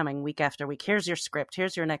what was coming week after week. Here's your script.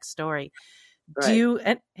 Here's your next story. Right.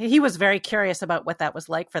 And he was very curious about what that was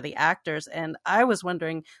like for the actors. And I was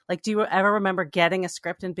wondering, do you ever remember getting a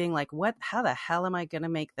script and being like, how the hell am I going to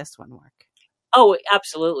make this one work? Oh,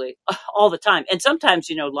 absolutely. All the time. And sometimes,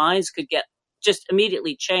 lines could get just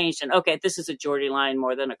immediately changed. And okay, this is a Geordi line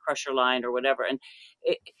more than a Crusher line or whatever. And,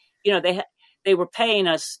 they were paying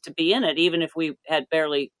us to be in it, even if we had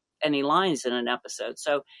barely any lines in an episode.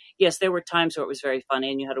 So yes, there were times where it was very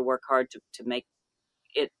funny and you had to work hard to make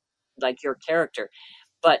it like your character.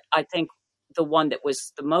 But I think the one that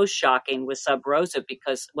was the most shocking was Sub Rosa,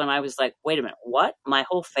 because when I was like, wait a minute, what? My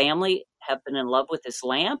whole family have been in love with this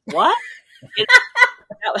lamp? What?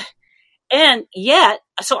 And yet,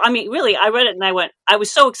 so, really, I read it and I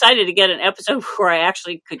was so excited to get an episode where I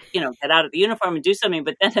actually could, get out of the uniform and do something.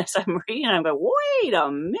 But then as I'm reading, I'm going, wait a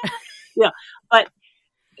minute. But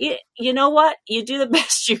you know what? You do the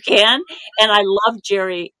best you can. And I love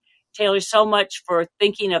Jeri Taylor so much for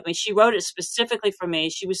thinking of me. She wrote it specifically for me.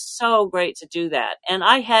 She was so great to do that. And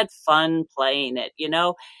I had fun playing it,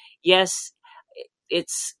 Yes,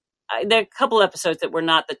 there are a couple episodes that were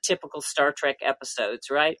not the typical Star Trek episodes,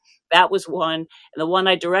 right? That was one. And the one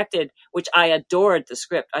I directed, which I adored the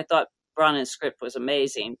script. I thought Brannon's script was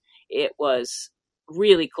amazing. It was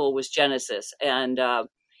really cool, was Genesis. And,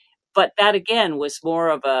 but that again was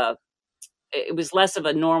it was less of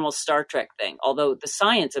a normal Star Trek thing, although the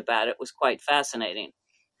science about it was quite fascinating.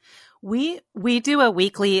 We do a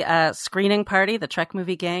weekly screening party, the Trek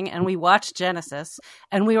Movie Gang, and we watched Genesis,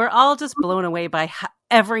 and we were all just blown away by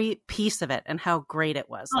every piece of it and how great it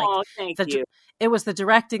was. Oh, thank you. It was the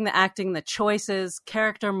directing, the acting, the choices,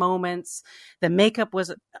 character moments. The makeup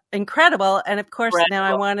was incredible, and of course, now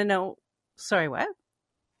I want to know. Sorry, what?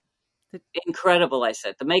 Incredible, I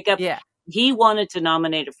said. The makeup. Yeah. He wanted to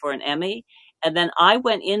nominate it for an Emmy, and then I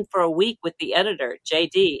went in for a week with the editor,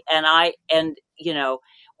 JD, and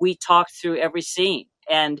we talked through every scene,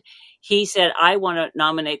 and he said, I want to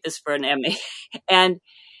nominate this for an Emmy. And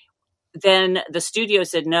then the studio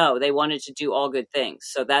said no, they wanted to do All Good Things.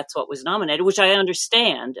 So that's what was nominated, which I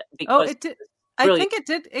understand. Because it did. I think it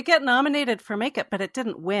did. It got nominated for makeup, but it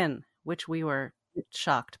didn't win, which we were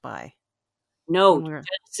shocked by. No,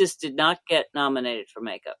 Genesis did not get nominated for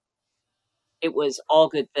makeup. It was All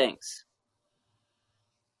Good Things.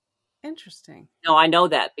 Interesting. No, I know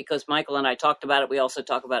that because Michael and I talked about it. We also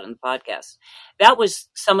talk about it in the podcast. That was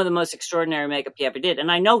some of the most extraordinary makeup he ever did.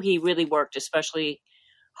 And I know he really worked especially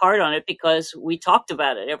hard on it because we talked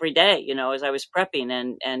about it every day, as I was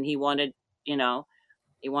prepping, and he wanted, he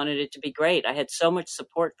wanted it to be great. I had so much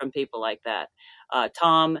support from people like that.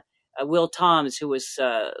 Will Toms, who was,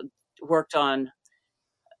 worked on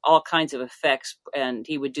all kinds of effects, and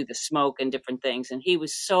he would do the smoke and different things. And he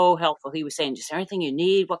was so helpful. He was saying, is there anything you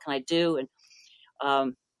need? What can I do?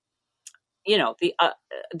 And,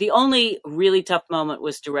 the only really tough moment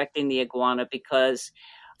was directing the iguana because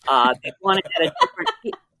the iguana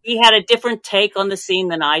he had a different take on the scene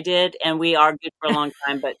than I did. And we argued for a long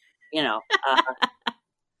time, but,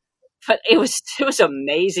 but it was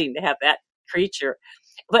amazing to have that creature.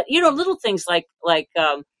 But, little things like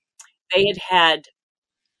they had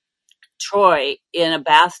Troy in a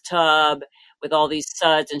bathtub with all these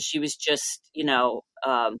suds, and she was just, it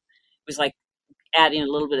was like adding a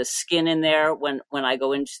little bit of skin in there when they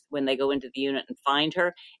go into the unit and find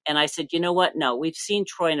her. And I said, you know what? No, we've seen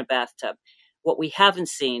Troy in a bathtub. What we haven't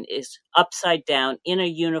seen is upside down in a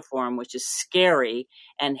uniform, which is scary,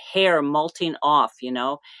 and hair molting off,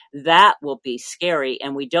 that will be scary.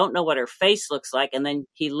 And we don't know what her face looks like. And then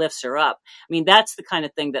he lifts her up. I mean, that's the kind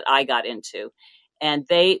of thing that I got into. And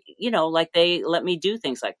they, they let me do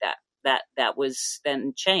things like that. That was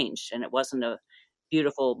then changed, and it wasn't a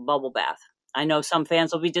beautiful bubble bath. I know some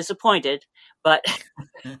fans will be disappointed, but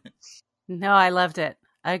no, I loved it.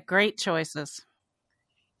 Great choices.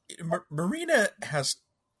 Marina has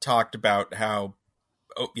talked about how,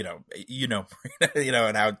 Marina,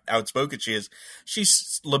 and how outspoken she is.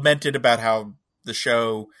 She's lamented about how the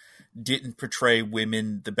show didn't portray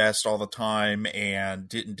women the best all the time and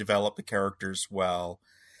didn't develop the characters well.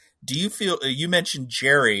 Do you feel, you mentioned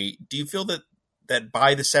Jerry, do you feel that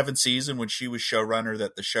by the 7th season when she was showrunner,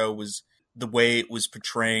 that the show was, the way it was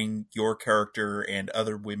portraying your character and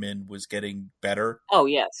other women was getting better? Oh,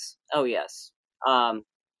 yes.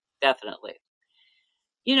 Definitely.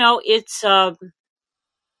 It's,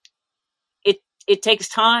 it takes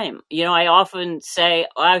time. I often say,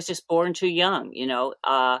 I was just born too young,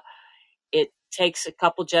 it takes a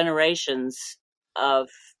couple generations of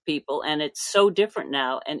people, and it's so different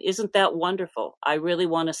now. And isn't that wonderful? I really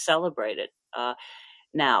want to celebrate it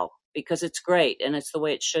now because it's great and it's the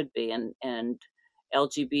way it should be. And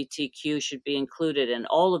LGBTQ should be included in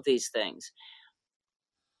all of these things.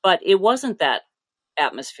 But it wasn't that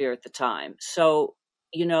atmosphere at the time. So,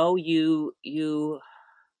 you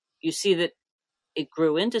see that it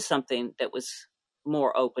grew into something that was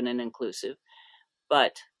more open and inclusive.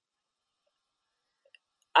 But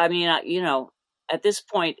I mean, at this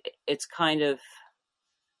point, it's kind of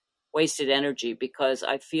wasted energy because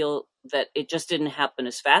I feel that it just didn't happen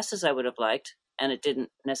as fast as I would have liked. And it didn't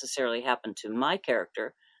necessarily happen to my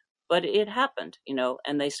character, but it happened,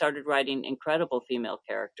 and they started writing incredible female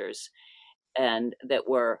characters. And that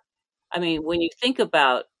were, I mean, when you think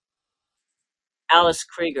about Alice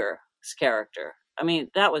Krieger's character, I mean,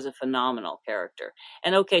 that was a phenomenal character.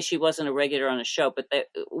 And okay, she wasn't a regular on a show, but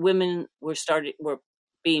women were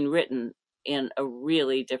being written in a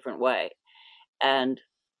really different way and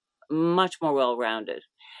much more well-rounded.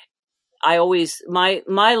 I always, my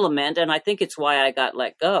lament, and I think it's why I got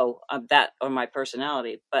let go of that, or my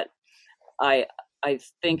personality, but I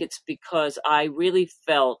think it's because I really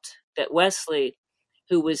felt that Wesley,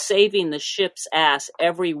 who was saving the ship's ass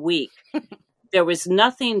every week, there was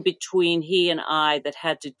nothing between he and I that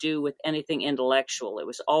had to do with anything intellectual. It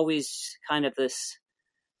was always kind of this,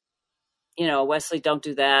 Wesley, don't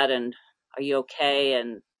do that, and are you okay?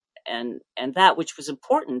 And that, which was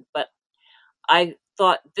important. But I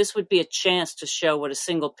thought this would be a chance to show what a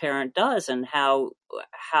single parent does and how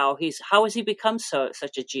has he become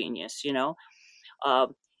such a genius,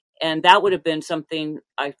 And that would have been something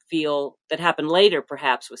I feel that happened later,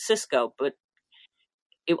 perhaps with Cisco, but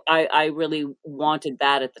I really wanted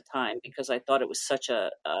that at the time because I thought it was such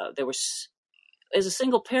there was, as a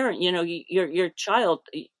single parent, your child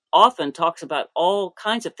often talks about all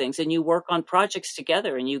kinds of things, and you work on projects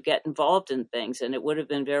together and you get involved in things. And it would have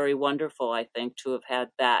been very wonderful, I think, to have had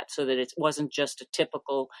that, so that it wasn't just a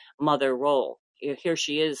typical mother role. Here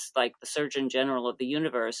she is, like the Surgeon General of the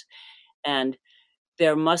universe. And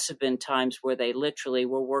there must have been times where they literally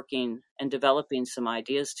were working and developing some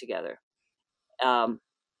ideas together.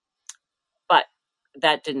 But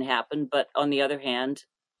that didn't happen. But on the other hand,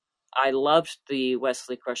 I loved the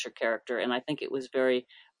Wesley Crusher character, and I think it was very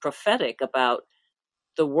prophetic about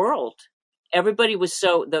the world.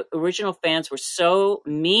 The original fans were so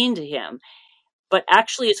mean to him, but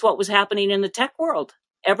actually it's what was happening in the tech world.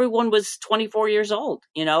 Everyone was 24 years old,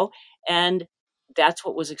 and that's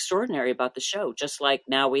what was extraordinary about the show. Just like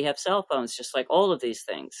now we have cell phones, just like all of these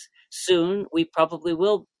things. Soon we probably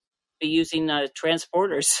will be using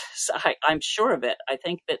transporters. So I'm sure of it. I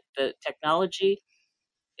think that the technology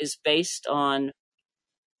is based on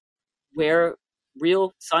where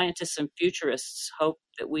real scientists and futurists hope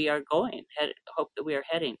that we are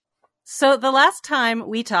heading. So the last time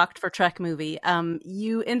we talked for Trek Movie,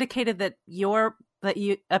 you indicated that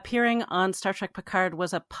you appearing on Star Trek Picard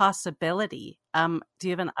was a possibility. Do you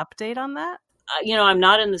have an update on that? I'm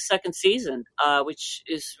not in the second season, which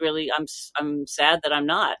is really, I'm sad that I'm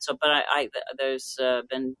not. So, but there's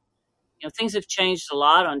been, things have changed a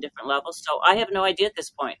lot on different levels. So I have no idea at this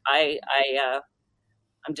point.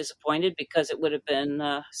 I'm disappointed because it would have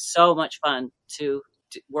been so much fun to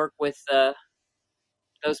work with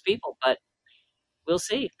those people, but we'll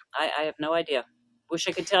see. I have no idea. Wish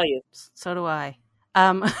I could tell you. So do I.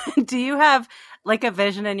 Do you have like a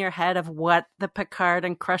vision in your head of what the Picard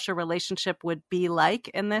and Crusher relationship would be like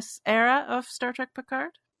in this era of Star Trek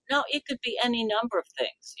Picard? No, it could be any number of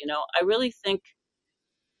things. I really think,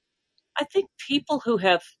 people who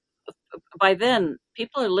have, by then,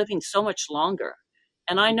 people are living so much longer.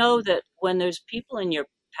 And I know that when there's people in your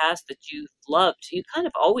past that you've loved, you kind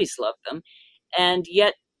of always love them. And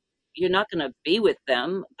yet you're not going to be with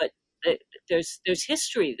them, but there's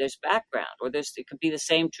history, there's background, or it could be the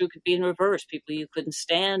same true, could be in reverse. People you couldn't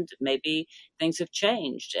stand, maybe things have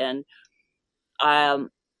changed. And I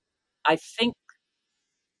think,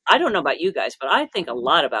 I don't know about you guys, but I think a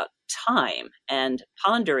lot about time and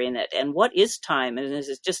pondering it. And what is time? And is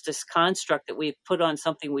it just this construct that we've put on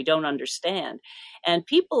something we don't understand? And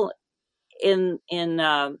people in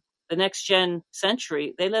the next gen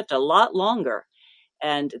century, they lived a lot longer,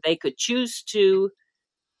 and they could choose to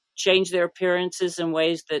change their appearances in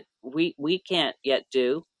ways that we can't yet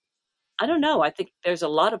do. I don't know. I think there's a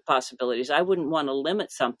lot of possibilities. I wouldn't want to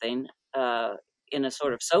limit something in a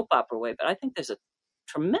sort of soap opera way, but I think there's a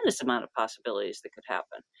tremendous amount of possibilities that could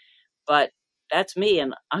happen. But that's me,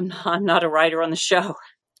 and I'm not a writer on the show.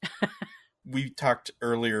 We talked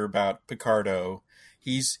earlier about Picardo.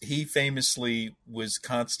 He famously was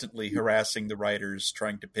constantly harassing the writers,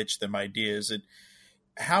 trying to pitch them ideas. And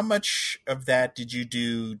how much of that did you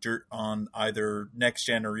do on either Next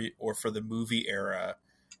Gen or for the movie era,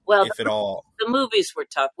 well, if at all? The movies were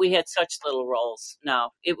tough. We had such little roles. No,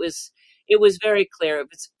 it was very clear.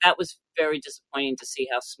 That was very disappointing to see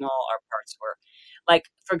how small our parts were. Like,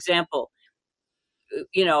 for example,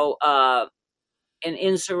 in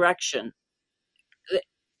Insurrection,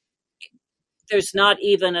 there's not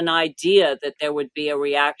even an idea that there would be a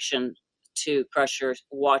reaction to Crusher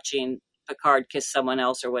watching Picard kiss someone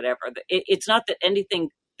else or whatever. It's not that anything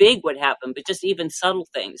big would happen, but just even subtle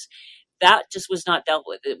things. That just was not dealt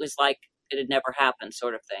with. It was like it had never happened,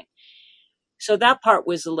 sort of thing. So that part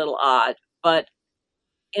was a little odd. But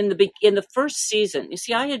in the first season, you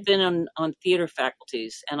see, I had been on theater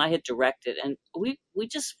faculties, and I had directed, and we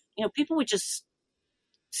just, people would just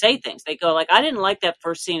say things. They go like, I didn't like that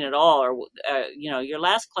first scene at all, or your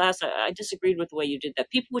last class, I disagreed with the way you did that.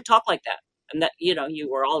 People would talk like that, and that you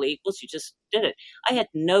were all equals. You just did it. I had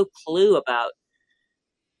no clue about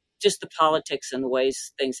just the politics and the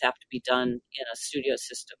ways things have to be done in a studio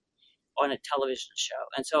system on a television show.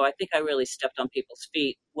 And so I think I really stepped on people's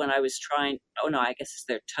feet when I was trying. Oh no, I guess it's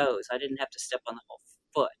their toes. I didn't have to step on the whole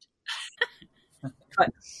foot.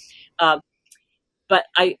 But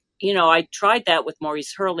I tried that with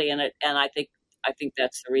Maurice Hurley, and I think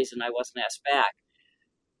that's the reason I wasn't asked back,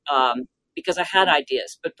 because I had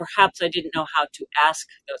ideas, but perhaps I didn't know how to ask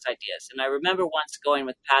those ideas. And I remember once going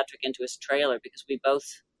with Patrick into his trailer because we both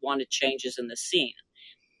wanted changes in the scene.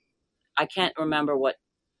 I can't remember what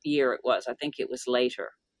year it was. I think it was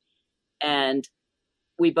later. And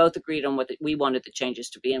we both agreed on what we wanted the changes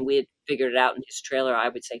to be, and we had figured it out in his trailer. I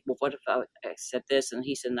would say, well, what if I said this? And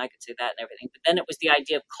he said, and I could say that and everything. But then it was the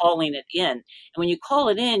idea of calling it in. And when you call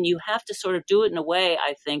it in, you have to sort of do it in a way,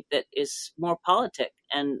 I think, that is more politic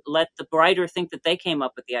and let the writer think that they came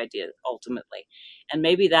up with the idea ultimately. And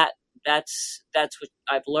maybe that's what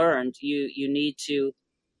I've learned. You need to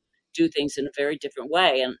do things in a very different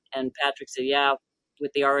way. And Patrick said, yeah,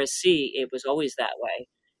 with the RSC, it was always that way.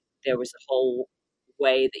 There was a whole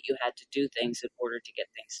way that you had to do things in order to get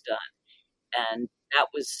things done. And that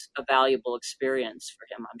was a valuable experience for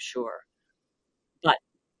him, I'm sure. But,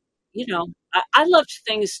 I loved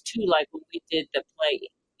things too, like when we did the play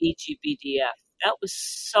EGBDF. That was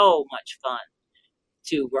so much fun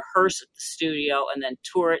to rehearse at the studio and then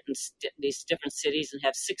tour it in these different cities and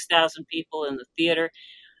have 6,000 people in the theater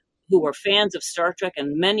who were fans of Star Trek,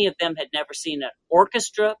 and many of them had never seen an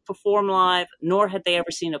orchestra perform live, nor had they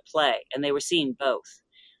ever seen a play, and they were seeing both.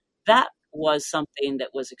 That was something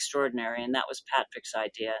that was extraordinary, and that was Patrick's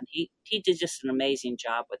idea, and he did just an amazing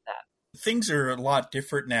job with that. Things are a lot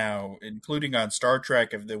different now, including on Star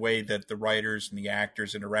Trek, of the way that the writers and the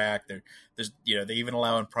actors interact. There's, they even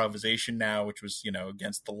allow improvisation now, which was,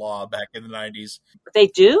 against the law back in the 90s. But they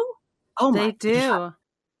do? Oh, they do. God.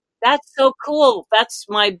 That's so cool. That's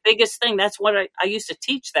my biggest thing. That's what I used to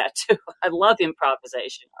teach that too. I love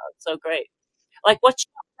improvisation. Oh, it's so great. Like,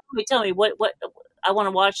 tell me what I want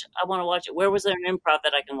to watch. I want to watch it. Where was there an improv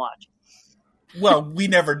that I can watch? Well, we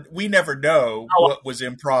never know what was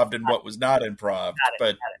improv and what was not improv.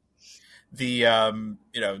 But the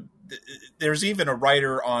there's even a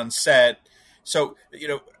writer on set. So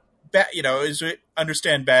as we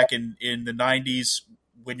understand, back in the 90s,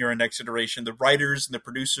 when you're in Next Generation, the writers and the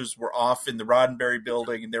producers were off in the Roddenberry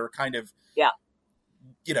building, and they were kind of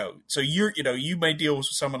so you may deal with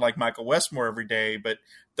someone like Michael Westmore every day, but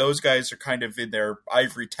those guys are kind of in their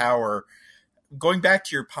ivory tower. Going back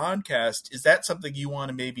to your podcast, is that something you want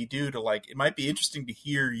to maybe do to, like, it might be interesting to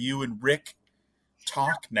hear you and Rick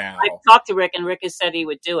talk now. I've talked to Rick, and Rick has said he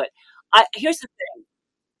would do it. Here's the thing.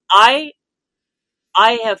 I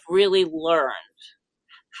have really learned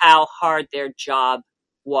how hard their job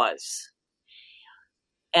was.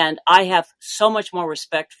 And I have so much more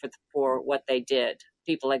respect for what they did.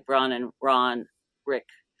 People like Bron and Ron, Rick,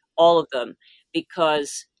 all of them,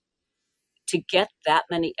 because to get that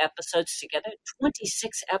many episodes together,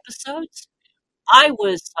 26 episodes, I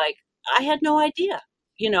was like, I had no idea.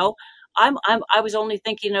 I was only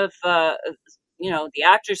thinking of the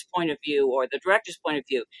actor's point of view or the director's point of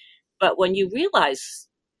view. But when you realize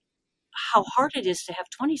how hard it is to have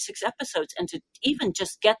 26 episodes and to even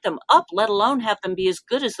just get them up, let alone have them be as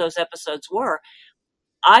good as those episodes were,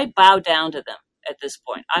 I bow down to them at this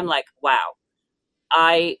point. I'm like, wow,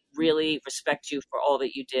 I really respect you for all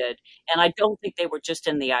that you did. And I don't think they were just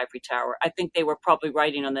in the ivory tower. I think they were probably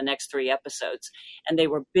writing on the next 3 episodes, and they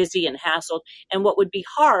were busy and hassled. And what would be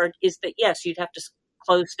hard is that, yes, you'd have to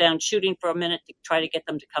close down shooting for a minute to try to get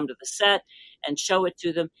them to come to the set and show it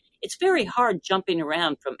to them. It's very hard jumping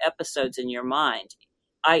around from episodes in your mind.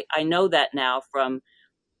 I know that now from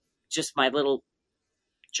just my little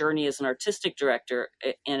journey as an artistic director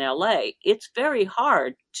in LA. It's very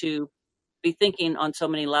hard to be thinking on so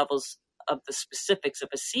many levels of the specifics of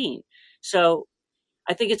a scene. So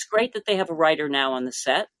I think it's great that they have a writer now on the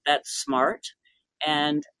set. That's smart.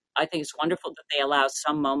 And I think it's wonderful that they allow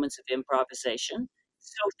some moments of improvisation.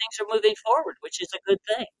 So things are moving forward, which is a good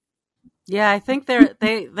thing. Yeah, I think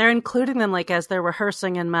they're including them, like, as they're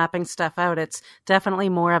rehearsing and mapping stuff out. It's definitely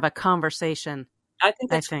more of a conversation. I think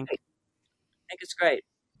that's great. I think it's great.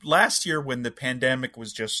 Last year, when the pandemic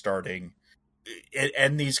was just starting,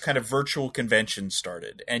 and these kind of virtual conventions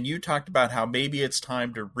started, and you talked about how maybe it's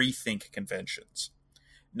time to rethink conventions.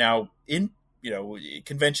 Now,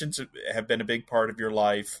 conventions have been a big part of your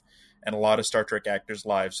life and a lot of Star Trek actors'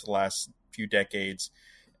 lives for the last few decades.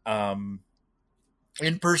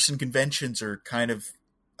 In-person conventions are kind of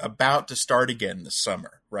about to start again this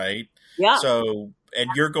summer, right? Yeah. So, and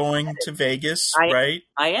you're going to Vegas, right?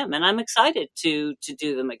 I am, and I'm excited to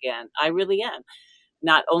do them again. I really am.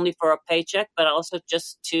 Not only for a paycheck, but also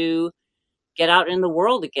just to get out in the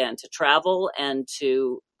world again, to travel and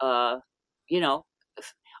to, our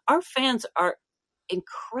fans are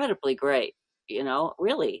incredibly great.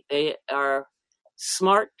 Really, they are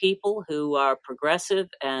smart people who are progressive.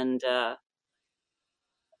 And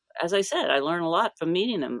as I said, I learn a lot from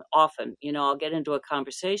meeting them often. I'll get into a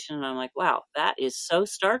conversation and I'm like, wow, that is so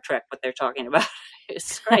Star Trek what they're talking about.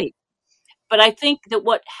 It's great. But I think that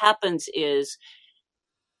what happens is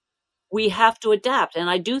we have to adapt. And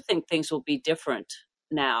I do think things will be different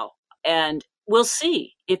now. And we'll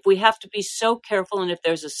see if we have to be so careful, and if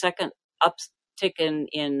there's a second uptick in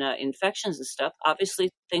infections and stuff. Obviously,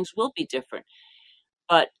 things will be different.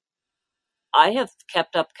 But I have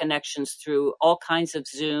kept up connections through all kinds of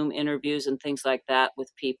Zoom interviews and things like that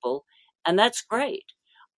with people, and that's great.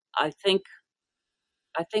 I think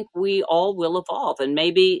we all will evolve, and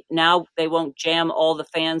maybe now they won't jam all the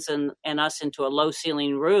fans and us into a low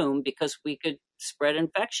ceiling room because we could spread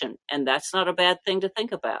infection, and that's not a bad thing to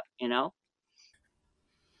think about, you know?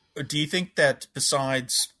 Do you think that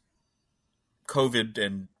besides COVID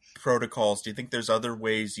and protocols, do you think there's other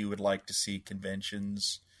ways you would like to see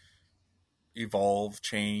conventions evolve,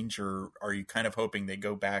 change, or are you kind of hoping they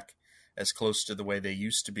go back as close to the way they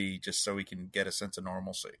used to be just so we can get a sense of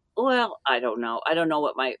normalcy? Well, I don't know. I don't know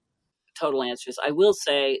what my total answer is. I will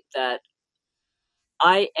say that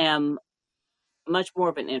I am much more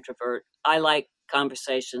of an introvert. I like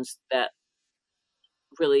conversations that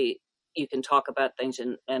really you can talk about things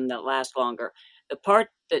and that last longer. The part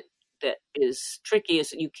that is tricky is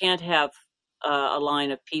that you can't have a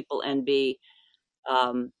line of people and be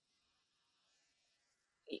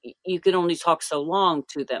you can only talk so long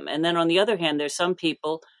to them. And then on the other hand, there's some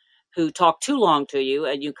people who talk too long to you,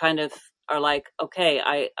 and you kind of are like,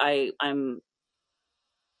 okay, I'm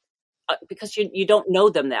because you don't know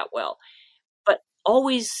them that well. But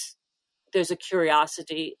always there's a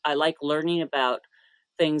curiosity. I like learning about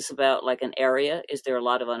things about like an area. Is there a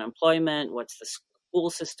lot of unemployment? What's the school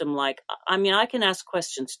system like? I mean, I can ask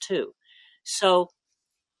questions too. So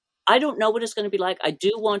I don't know what it's going to be like. I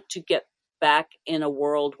do want to get back in a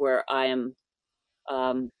world where I am,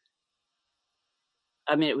 I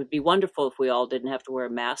mean, it would be wonderful if we all didn't have to wear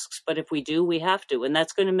masks, but if we do, we have to. And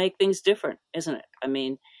that's going to make things different, isn't it? I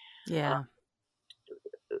mean, Yeah.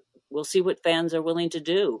 We'll see what fans are willing to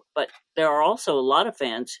do. But there are also a lot of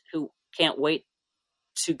fans who can't wait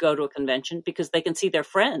to go to a convention because they can see their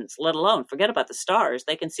friends, let alone forget about the stars.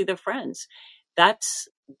 They can see their friends. That's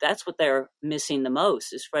what they're missing the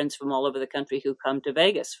most, is friends from all over the country who come to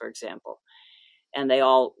Vegas, for example. And they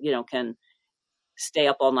all, can stay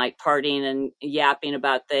up all night partying and yapping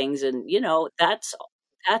about things. And,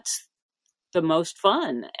 that's the most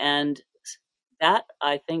fun. And that,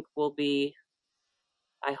 I think, will be,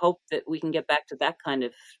 I hope that we can get back to that kind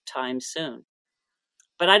of time soon.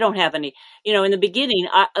 But I don't have any, in the beginning,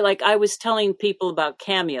 I was telling people about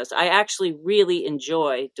cameos. I actually really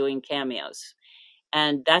enjoy doing cameos.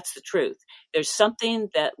 And that's the truth. There's something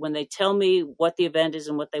that when they tell me what the event is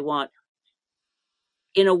and what they want,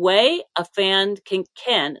 in a way, a fan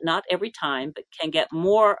can, not every time, but can get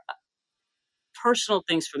more personal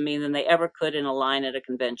things from me than they ever could in a line at a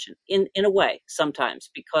convention, in a way,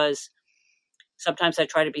 sometimes, because sometimes I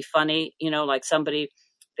try to be funny, like somebody,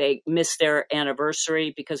 they missed their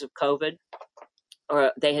anniversary because of COVID,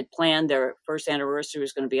 or they had planned their first anniversary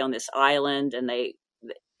was going to be on this island, and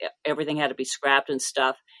everything had to be scrapped and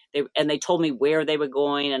stuff. They told me where they were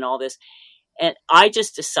going and all this. And I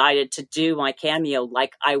just decided to do my cameo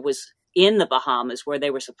like I was in the Bahamas where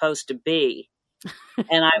they were supposed to be.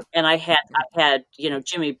 And I had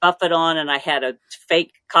Jimmy Buffett on, and I had a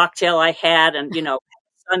fake cocktail I had, and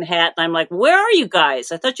sun hat, and I'm like, where are you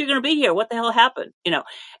guys? I thought you were going to be here. What the hell happened?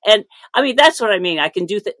 And I mean, that's what I mean. I can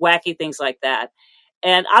do wacky things like that.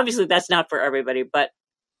 And obviously that's not for everybody, but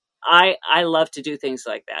I love to do things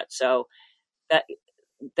like that. So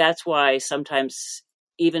that's why sometimes,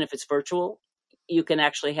 even if it's virtual, you can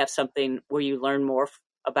actually have something where you learn more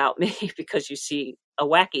about me because you see a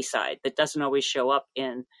wacky side that doesn't always show up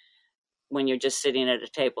when you're just sitting at a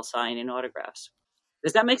table signing autographs.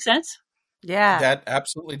 Does that make sense? Yeah. That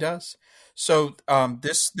absolutely does. So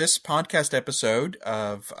this podcast episode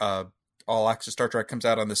of All Access Star Trek comes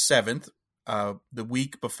out on the 7th, the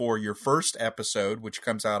week before your first episode, which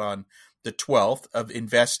comes out on the 12th, of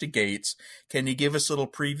Investigates. Can you give us a little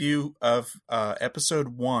preview of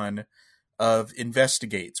episode 1 of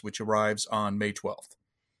Investigates, which arrives on May 12th?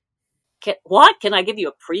 What? Can I give you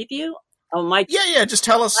a preview? Oh my! Yeah. Just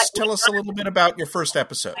tell us a little bit about your first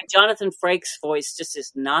episode. Jonathan Frakes' voice just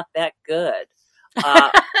is not that good.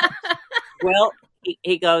 Well,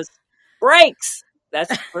 he goes, "Brakes." That's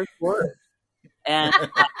the first word, and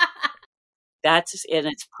and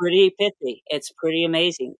it's pretty pithy. It's pretty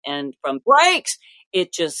amazing, and from Brakes,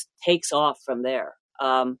 it just takes off from there.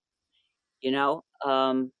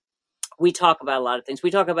 We talk about a lot of things.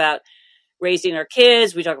 We talk about raising our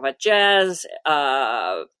kids. We talk about jazz.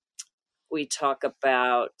 We talk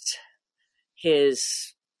about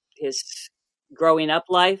his growing up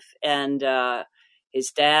life and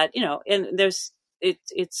his dad. And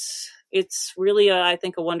it's really I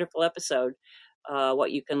think a wonderful episode.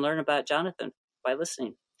 What you can learn about Jonathan by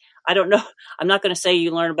listening. I don't know. I'm not going to say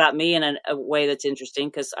you learn about me in a way that's interesting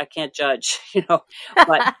because I can't judge,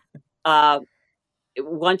 but,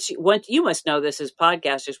 once you must know this as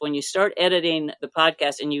podcasters, when you start editing the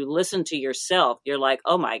podcast and you listen to yourself, you're like,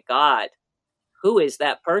 oh my God, who is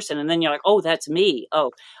that person? And then you're like, oh, that's me.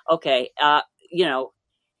 Oh, okay.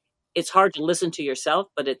 It's hard to listen to yourself,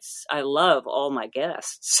 but I love all my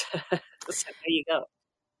guests. So there you go.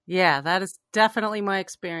 Yeah, that is definitely my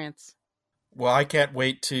experience. Well, I can't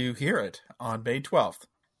wait to hear it on May 12th.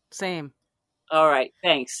 Same. All right.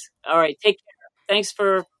 Thanks. All right. Take care. Thanks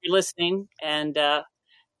for listening. And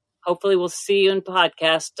hopefully we'll see you in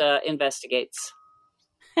Podcast Investigates.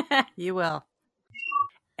 You will.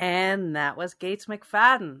 And that was Gates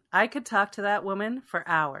McFadden. I could talk to that woman for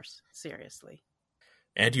hours. Seriously.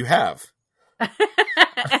 And you have.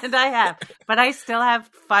 And I have. But I still have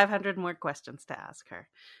 500 more questions to ask her.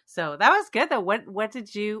 So that was good, though. What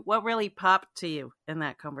really popped to you in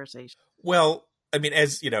that conversation? Well, I mean,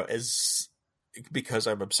 because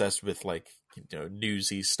I'm obsessed with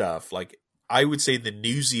newsy stuff, I would say the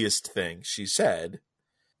newsiest thing she said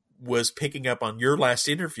was picking up on your last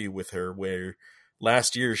interview with her, where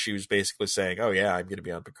last year she was basically saying, oh yeah, I'm going to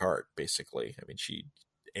be on Picard, basically. I mean,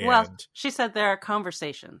 she said there are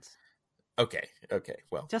conversations. Okay.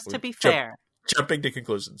 Well, just to be fair. Jumping to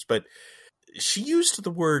conclusions. But she used the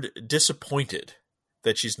word disappointed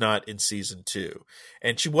that she's not in season 2.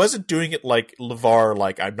 And she wasn't doing it like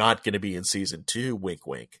LeVar, I'm not going to be in season 2, wink,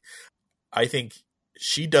 wink. I think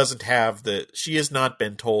she has not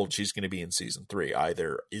been told she's going to be in season 3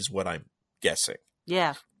 either, is what I'm guessing.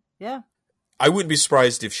 Yeah. I wouldn't be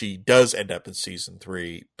surprised if she does end up in season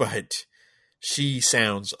 3, but she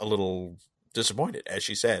sounds a little disappointed, as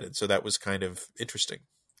she said. And so that was kind of interesting.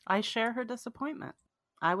 I share her disappointment.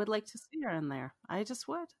 I would like to see her in there. I just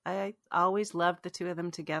would. I always loved the two of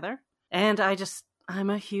them together. And I'm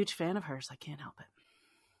a huge fan of hers. I can't help it.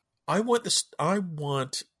 I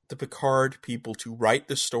want the Picard people to write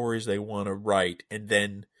the stories they want to write, and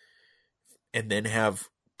then have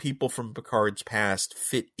people from Picard's past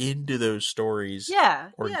fit into those stories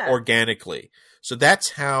organically. So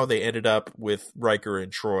that's how they ended up with Riker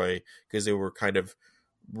and Troy, because they were kind of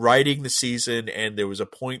writing the season, and there was a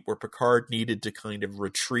point where Picard needed to kind of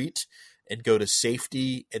retreat and go to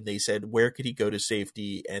safety, and they said, where could he go to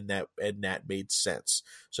safety? And that made sense.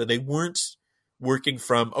 So they weren't working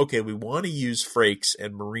from, okay, we want to use Frakes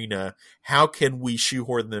and Marina, how can we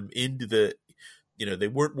shoehorn them into they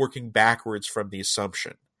weren't working backwards from the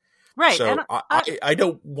assumption. Right. So I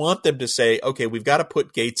don't want them to say, okay, we've got to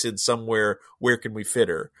put Gates in somewhere, where can we fit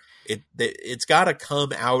her? It's got to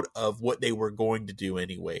come out of what they were going to do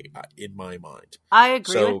anyway, in my mind. I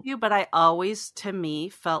agree with you, but I always, to me,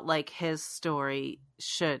 felt like his story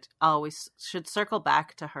should circle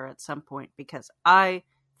back to her at some point, because I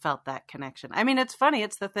felt that connection. I mean, it's funny.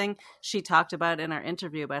 It's the thing she talked about in our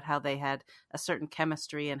interview about how they had a certain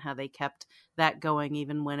chemistry and how they kept that going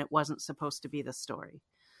even when it wasn't supposed to be the story.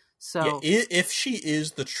 So if she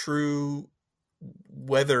is the true,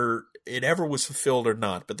 whether it ever was fulfilled or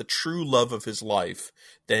not, but the true love of his life,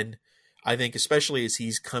 then I think, especially as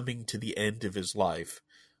he's coming to the end of his life,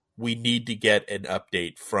 we need to get an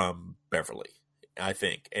update from Beverly, I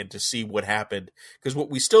think, and to see what happened. Because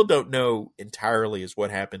what we still don't know entirely is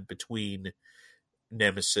what happened between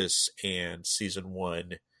Nemesis and season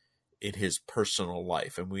 1 in his personal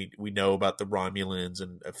life. And we know about the Romulans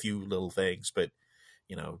and a few little things, but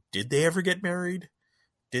did they ever get married?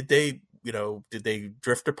 Did they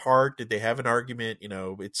drift apart? Did they have an argument?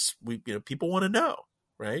 People want to know,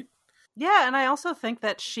 right? Yeah. And I also think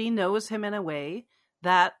that she knows him in a way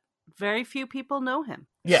that very few people know him.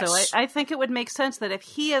 Yes. So I think it would make sense that if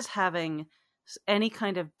he is having any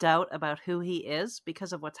kind of doubt about who he is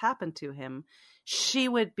because of what's happened to him, she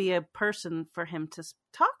would be a person for him to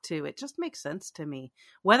talk to. It just makes sense to me.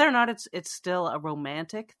 Whether or not it's still a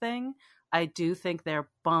romantic thing, I do think their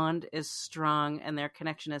bond is strong and their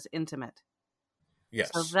connection is intimate. Yes.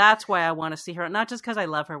 So that's why I want to see her, not just because I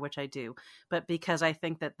love her, which I do, but because I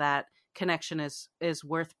think that connection is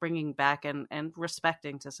worth bringing back and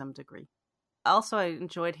respecting to some degree. Also, I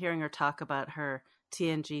enjoyed hearing her talk about her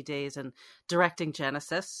TNG days and directing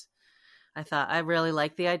Genesis. I thought I really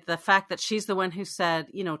liked the fact that she's the one who said,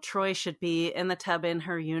 Troy should be in the tub in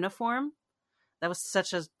her uniform. That was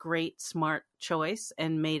such a great, smart choice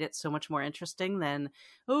and made it so much more interesting than,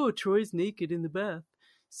 Troy's naked in the bath.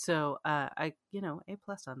 So A+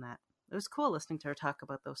 on that. It was cool listening to her talk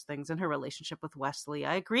about those things and her relationship with Wesley.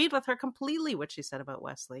 I agreed with her completely what she said about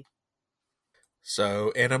Wesley.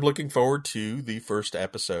 So, and I'm looking forward to the first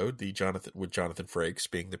episode, with Jonathan Frakes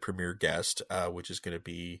being the premier guest, which is going to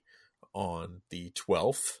be on the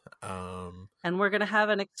 12th. And we're going to have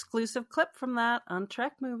an exclusive clip from that on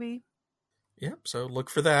Trek Movie. Yep, so look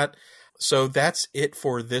for that. So that's it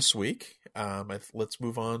for this week. Let's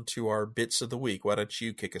move on to our bits of the week. Why don't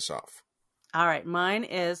you kick us off? All right, mine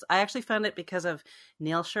is, I actually found it because of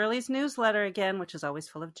Neil Shirley's newsletter again, which is always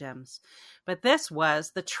full of gems. But this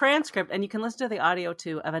was the transcript, and you can listen to the audio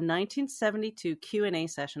too, of a 1972 Q&A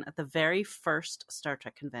session at the very first Star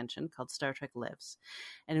Trek convention called Star Trek Lives.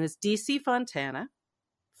 And it was DC Fontana,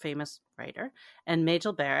 famous writer, and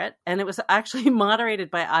Majel Barrett. And it was actually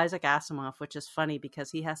moderated by Isaac Asimov, which is funny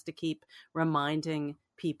because he has to keep reminding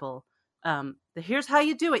people, here's how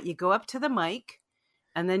you do it. You go up to the mic,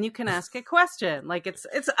 and then you can ask a question. Like it's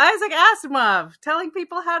Isaac Asimov telling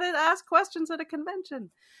people how to ask questions at a convention.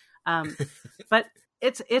 But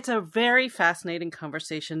it's a very fascinating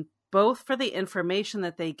conversation, both for the information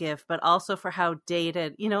that they give, but also for how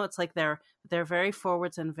dated, it's like they're very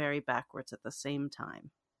forwards and very backwards at the same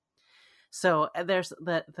time. So there's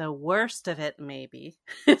the worst of it maybe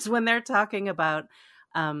is when they're talking about,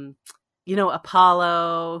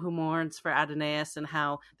 Apollo who mourns for Adonais and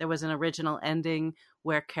how there was an original ending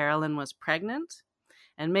where Carolyn was pregnant.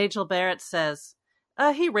 And Majel Barrett says,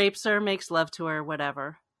 he rapes her, makes love to her,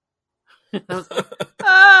 whatever. I was like,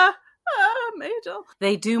 Majel.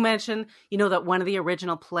 They do mention, that one of the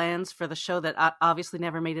original plans for the show that obviously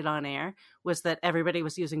never made it on air was that everybody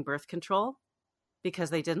was using birth control because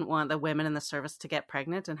they didn't want the women in the service to get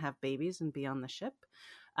pregnant and have babies and be on the ship.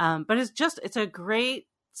 But it's a great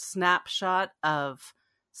snapshot of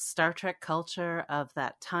Star Trek culture, of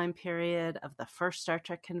that time period, of the first Star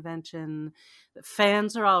Trek convention. The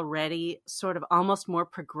fans are already sort of almost more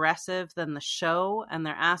progressive than the show, and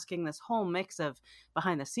they're asking this whole mix of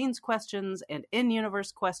behind the scenes questions and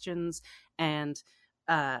in-universe questions and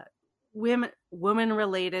women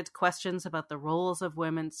related questions about the roles of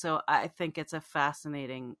women. So I think it's a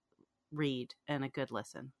fascinating read and a good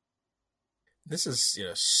listen. This is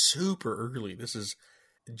super early. This is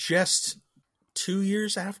just 2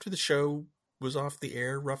 years after the show was off the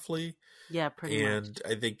air, roughly. Yeah, pretty much. And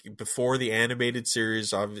I think before the animated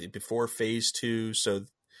series, before Phase 2. So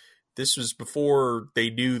this was before they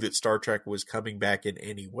knew that Star Trek was coming back in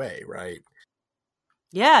any way, right?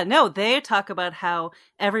 Yeah, no, they talk about how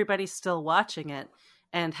everybody's still watching it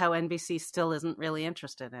and how NBC still isn't really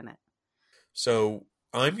interested in it. So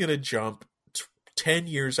I'm going to jump 10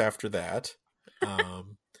 years after that.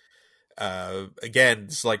 Again,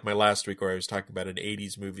 it's like my last week where I was talking about an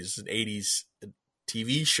 80s movie. This is an 80s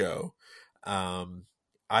TV show.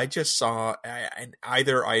 I just saw, and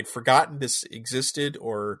either I had forgotten this existed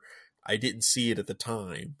or I didn't see it at the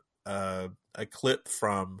time, a clip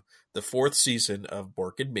from the 4th season of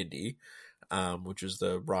Mork and Mindy, which was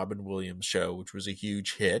the Robin Williams show, which was a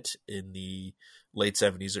huge hit in the late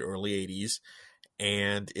 70s and early 80s.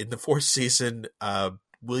 And in the 4th season,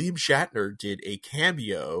 William Shatner did a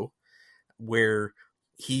cameo where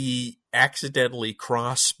he accidentally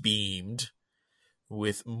cross-beamed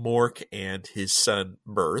with Mork and his son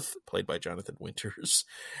Mirth, played by Jonathan Winters,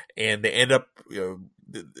 and they end up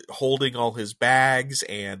holding all his bags,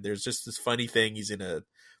 and there's just this funny thing. He's in a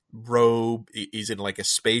robe. He's in like a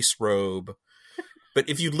space robe. But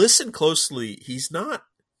if you listen closely, he's not...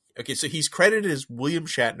 Okay, so he's credited as William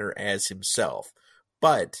Shatner as himself,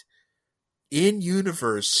 but in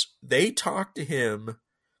universe, they talk to him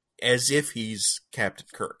as if he's Captain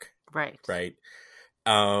Kirk. Right. Right.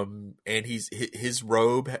 And his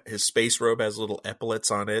robe, his space robe has little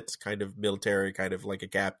epaulets on it, kind of military, kind of like a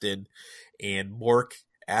captain. And Mork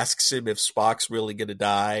asks him if Spock's really going to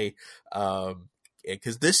die.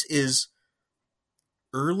 Because this is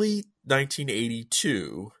early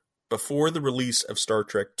 1982, before the release of Star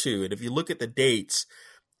Trek II. And if you look at the dates,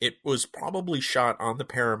 it was probably shot on the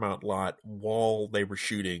Paramount lot while they were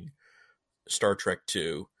shooting Star Trek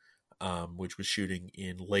II. Which was shooting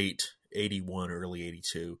in late 81, early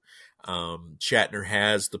 82. Shatner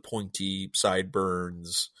has the pointy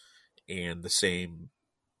sideburns and the same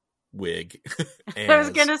wig. I was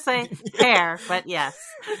going to say hair, but yes.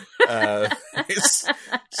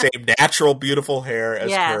 Same natural, beautiful hair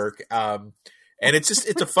as Kirk. And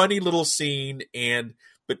it's a funny little scene.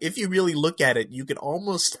 But if you really look at it, you can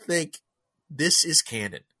almost think this is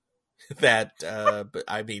canon. But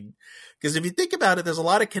I mean, because if you think about it, there's a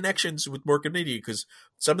lot of connections with Mork and Mindy, because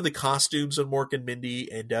some of the costumes of Mork and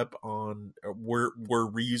Mindy end up on were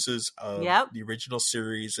reuses of the original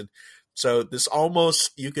series, and so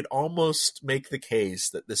you could almost make the case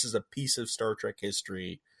that this is a piece of Star Trek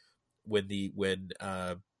history when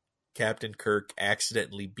Captain Kirk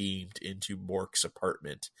accidentally beamed into Mork's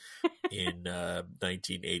apartment in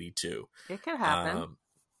 1982. It could happen.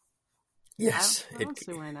 Yes. I don't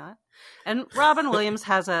see why not. And Robin Williams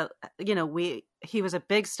has he was a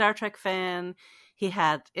big Star Trek fan. He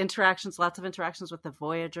had lots of interactions with the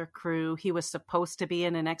Voyager crew. He was supposed to be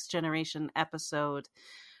in a Next Generation episode.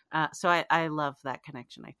 So I love that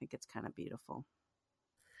connection. I think it's kind of beautiful.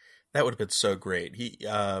 That would have been so great.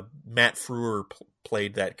 Matt Frewer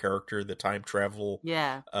played that character, the time travel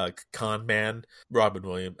con man. Robin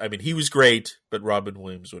Williams. I mean, he was great, but Robin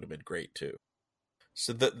Williams would have been great too.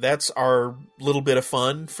 So that's our little bit of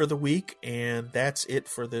fun for the week, and that's it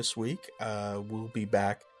for this week. We'll be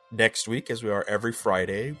back next week, as we are every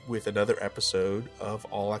Friday, with another episode of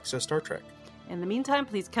All Access Star Trek. In the meantime,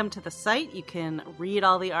 please come to the site. You can read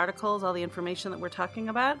all the articles, all the information that we're talking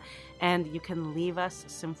about, and you can leave us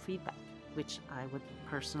some feedback, which I would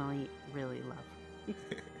personally really love.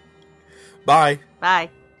 Bye. Bye.